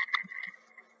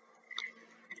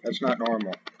 That's not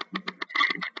normal.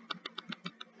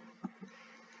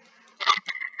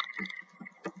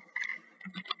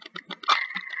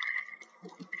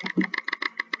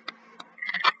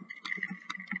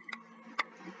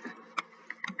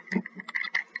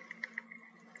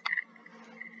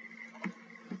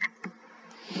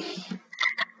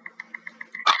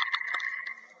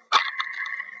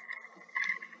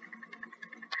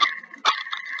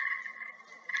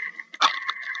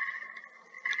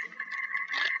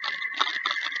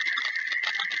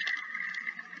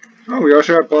 Oh, we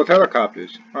also have both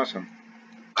helicopters. Awesome.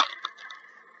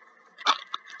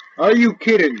 Are you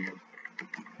kidding me?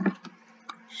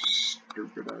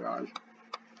 Stupid AI.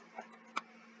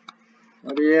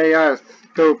 Now the AI is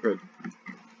stupid.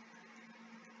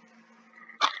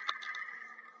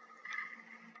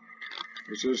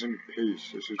 This isn't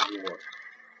peace, this is war.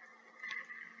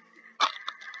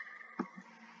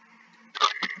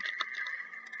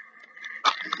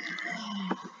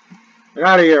 Get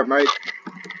out of here, mate.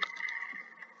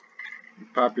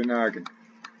 Pop your noggin.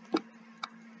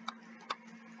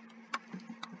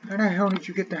 How the hell did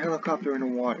you get the helicopter in the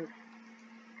water?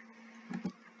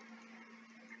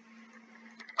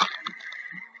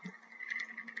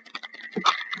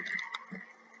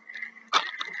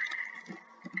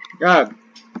 God.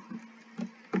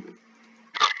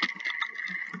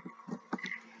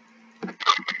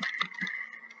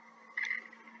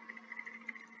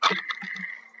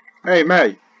 Hey,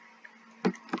 mate.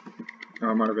 Oh,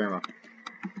 I'm out of ammo.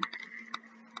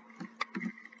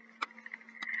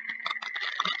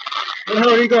 Where the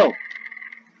hell did he go?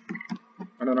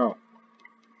 I don't know.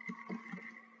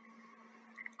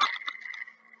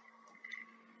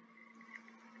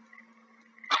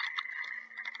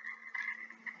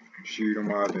 Shoot him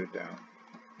while they're down.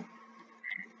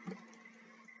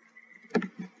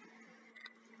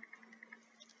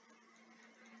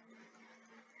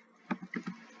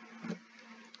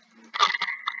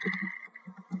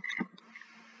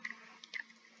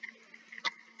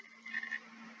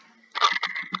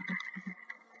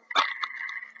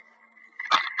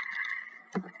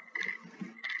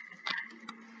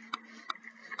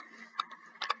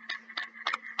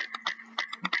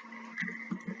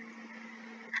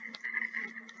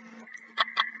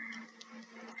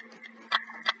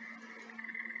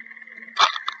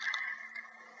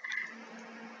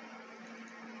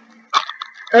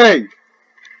 Hey!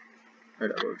 Hey,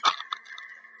 that works.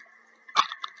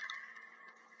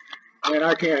 Man,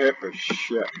 I can't hit for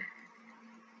shit.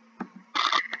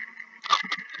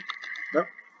 Nope.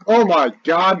 Oh my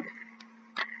god!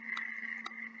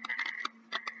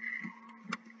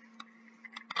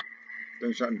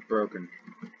 There's something broken.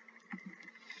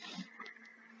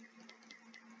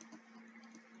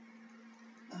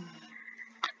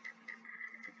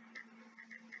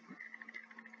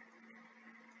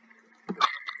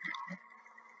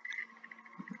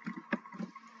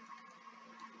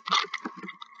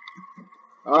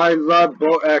 I love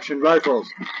bolt action rifles.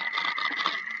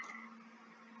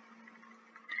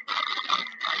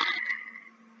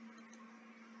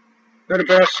 They're the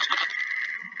best.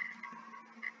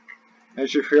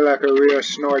 Makes you feel like a real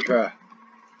sniper.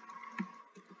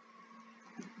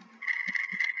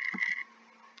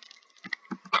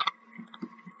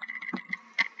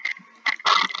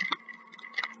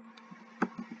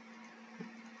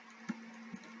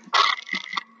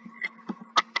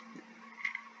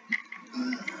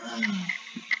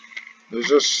 There's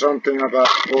just something about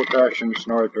bolt action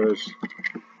snipers,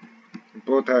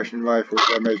 bolt action rifles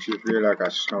that makes you feel like a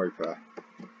sniper.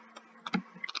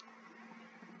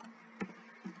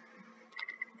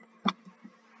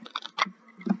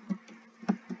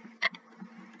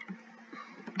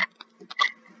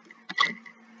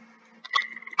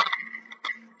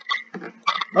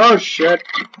 Oh shit!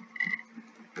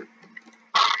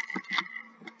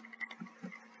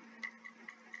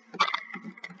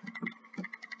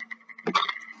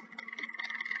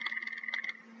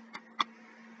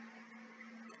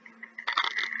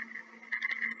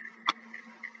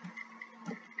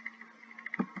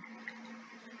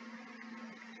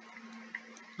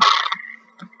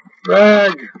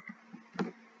 Frag!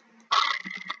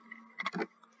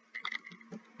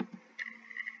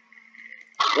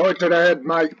 Go to the head,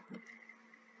 mate.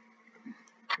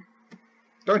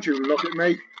 Don't you look at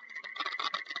me.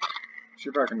 See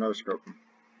if I can no scope him.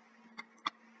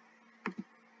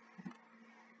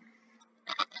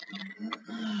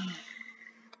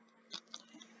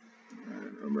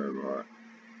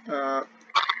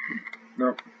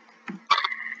 No.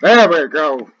 There we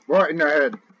go. Right in the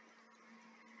head.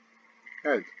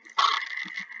 Hey.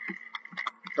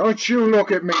 Don't you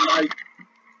look at me, mate.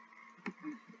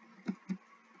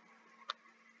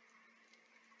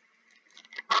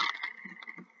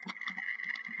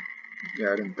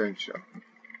 Yeah, I didn't think so.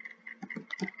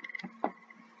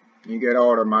 You get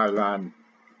out of my land.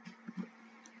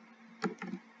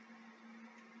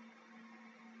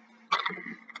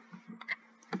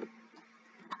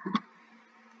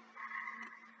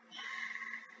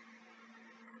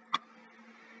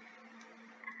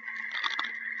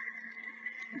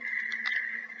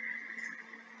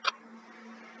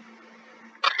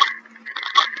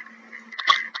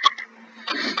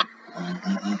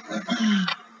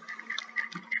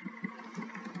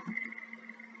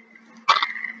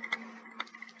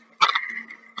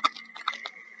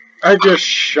 I just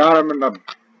shot him in the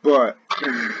butt.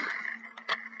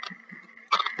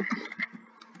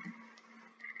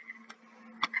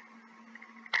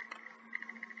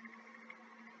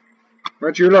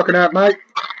 What you looking at, mate?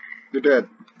 You're dead.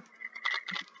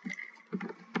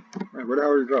 Hey, where the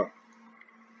hell did you go?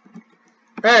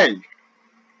 Hey!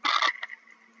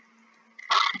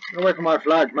 Get away from my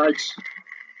flag, mates.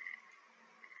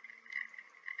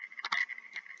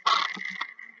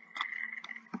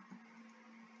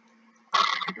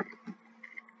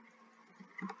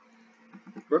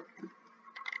 Whoop.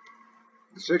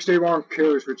 61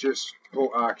 kills with just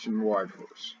bolt action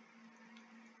rifles.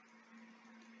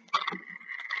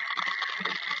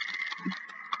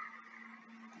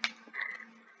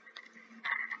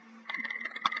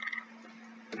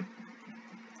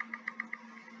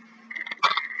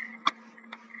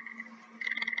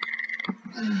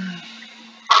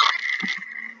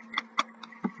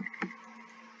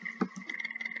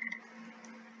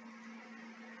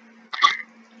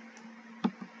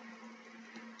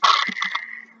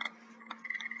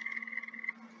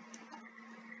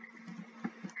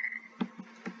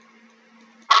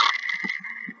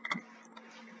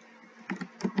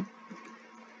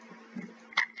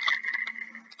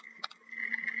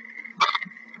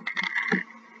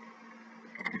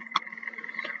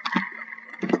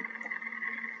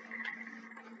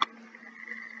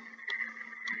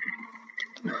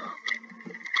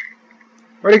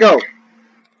 Where'd he go?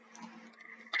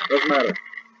 Doesn't matter.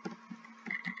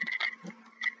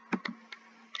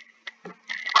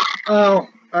 Ow,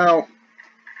 ow.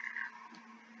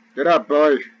 Get up,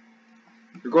 boy.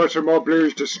 You got some more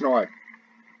blues to snipe.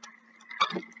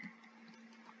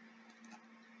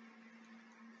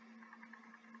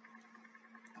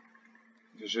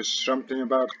 There's just something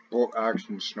about bolt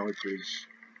action snipers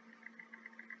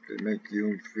that make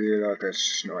you feel like a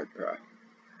sniper.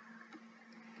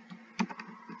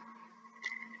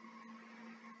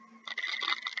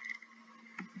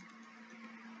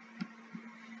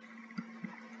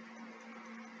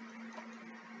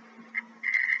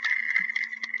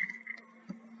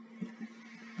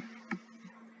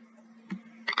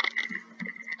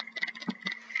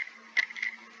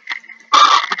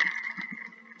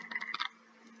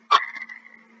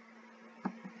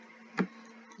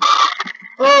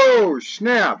 Oh,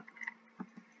 snap!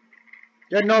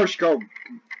 Get no scope.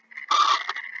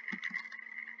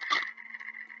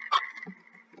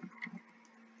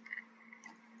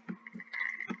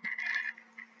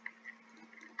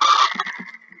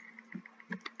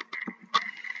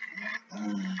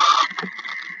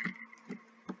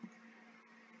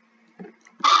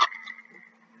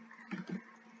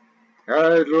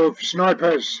 I love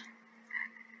snipers.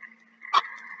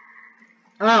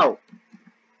 Ow!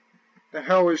 The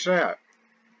hell is that?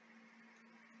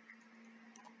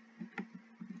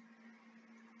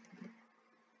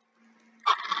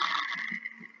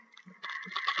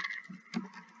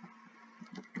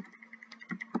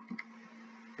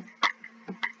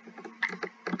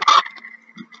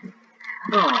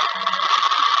 Oh.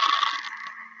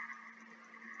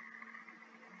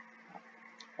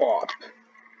 Op.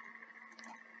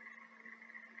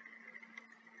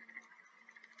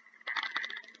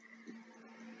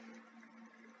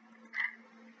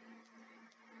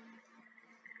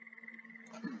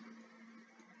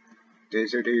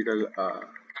 Desert Eagle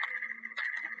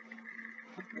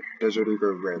Desert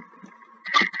Eagle Red.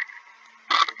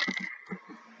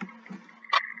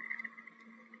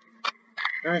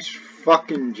 Nice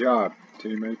fucking job,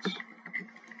 teammates.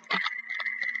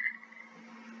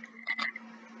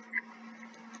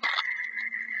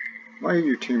 Why are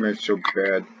your teammates so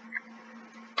bad?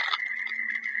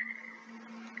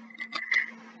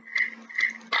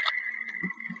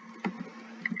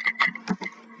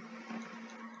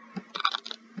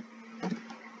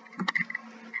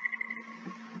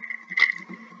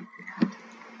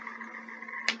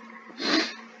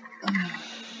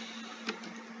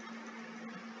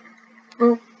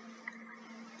 Oh.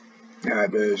 Ah,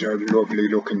 there's a lovely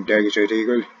looking desert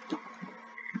eagle.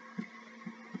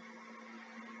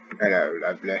 Hello,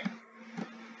 lovely.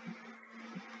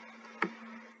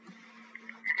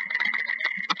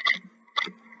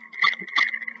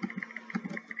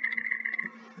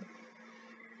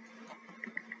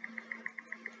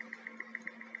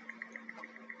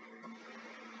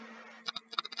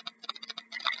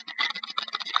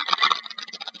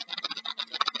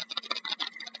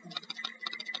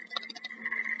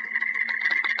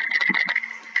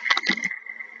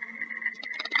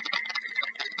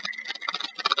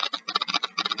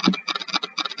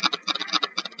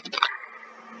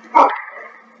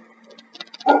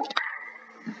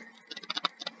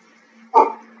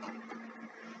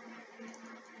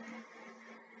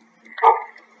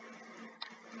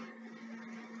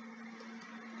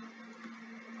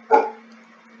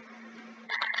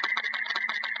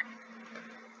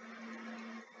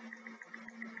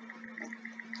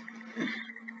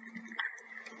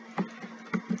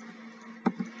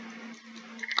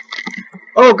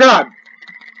 Oh God!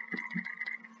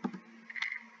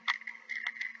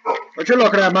 What you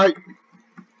looking at, mate?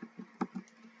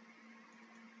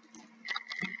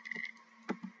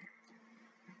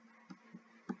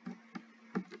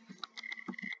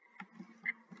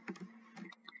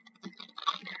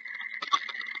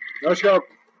 Let's go.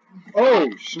 Oh,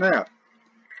 snap.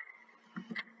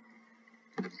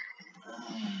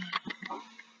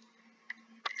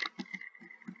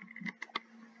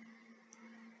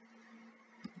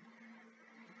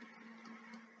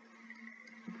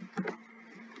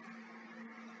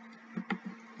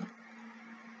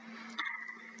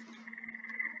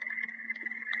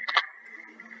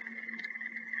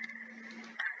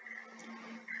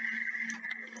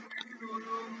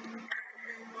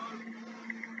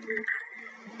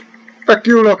 Fuck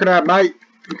you looking at, mate?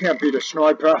 You can't be the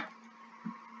sniper.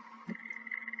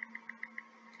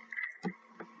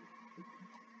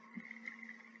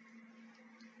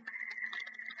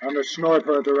 I'm the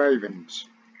sniper of the Ravens.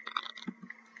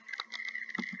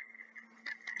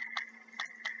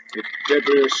 The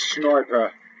deadliest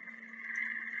sniper.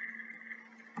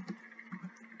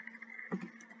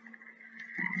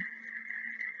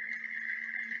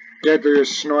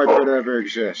 Deadliest sniper to ever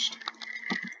exist.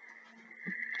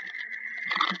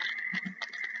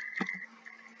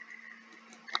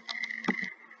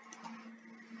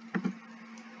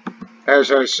 As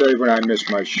I say when I miss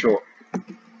my shot.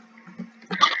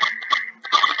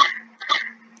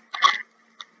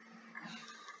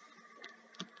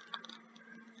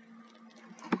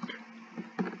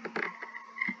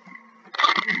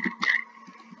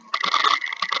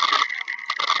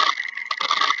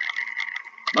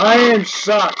 My aim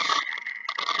sucks.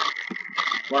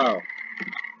 Wow.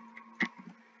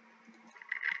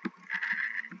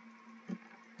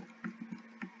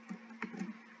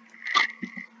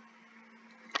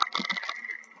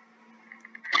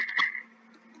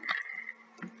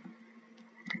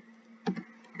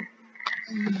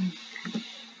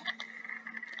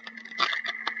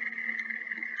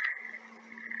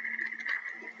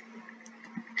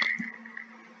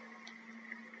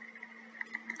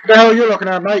 What the hell are you looking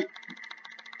at, mate?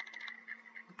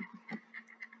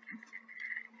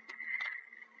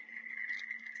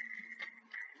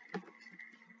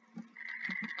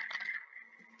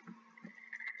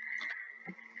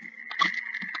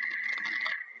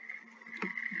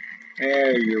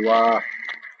 There you are.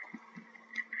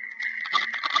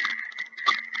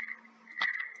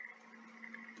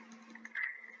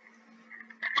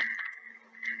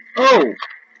 Oh!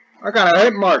 I got a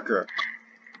hit marker.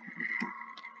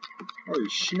 Holy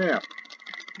snap.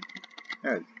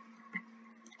 Hey.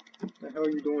 What the hell are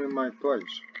you doing in my place?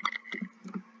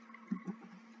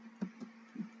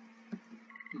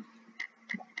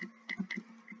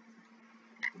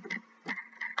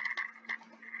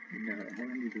 No,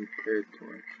 I need to repair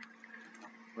torch.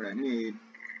 What I need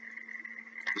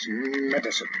is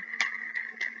medicine.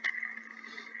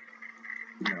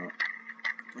 No.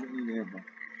 I don't need ammo.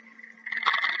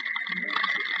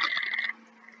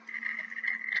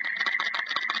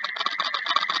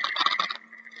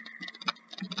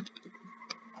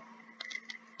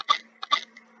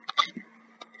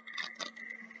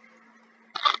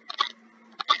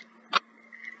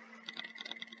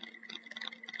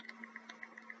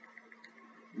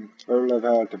 No. Full of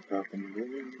heart and broken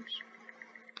dreams.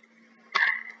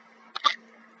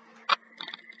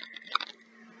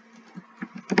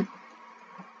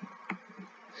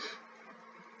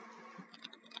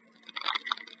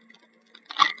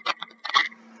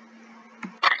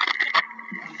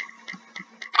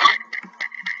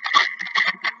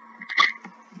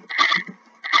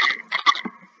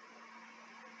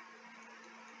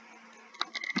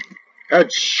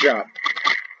 Headshot.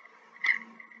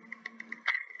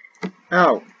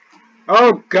 Ow.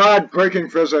 Oh god, breaking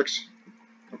physics.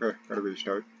 Okay, gotta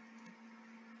restart.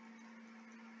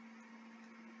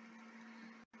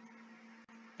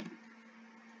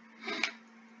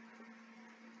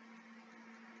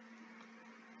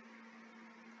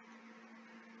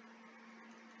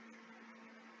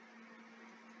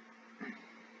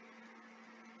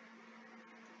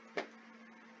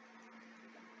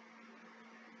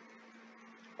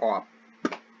 Oh.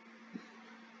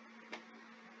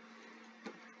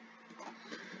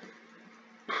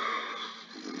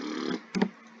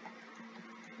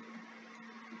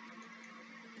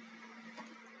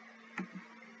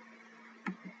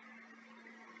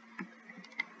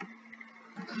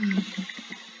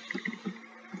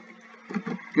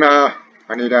 Nah,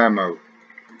 I need ammo.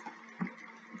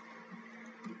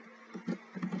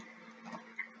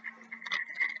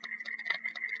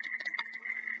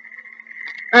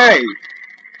 Hey!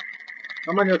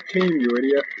 I'm on your team, you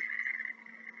idiot.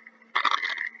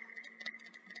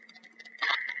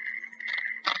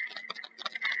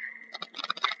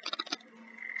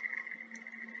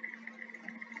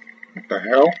 What the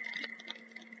hell?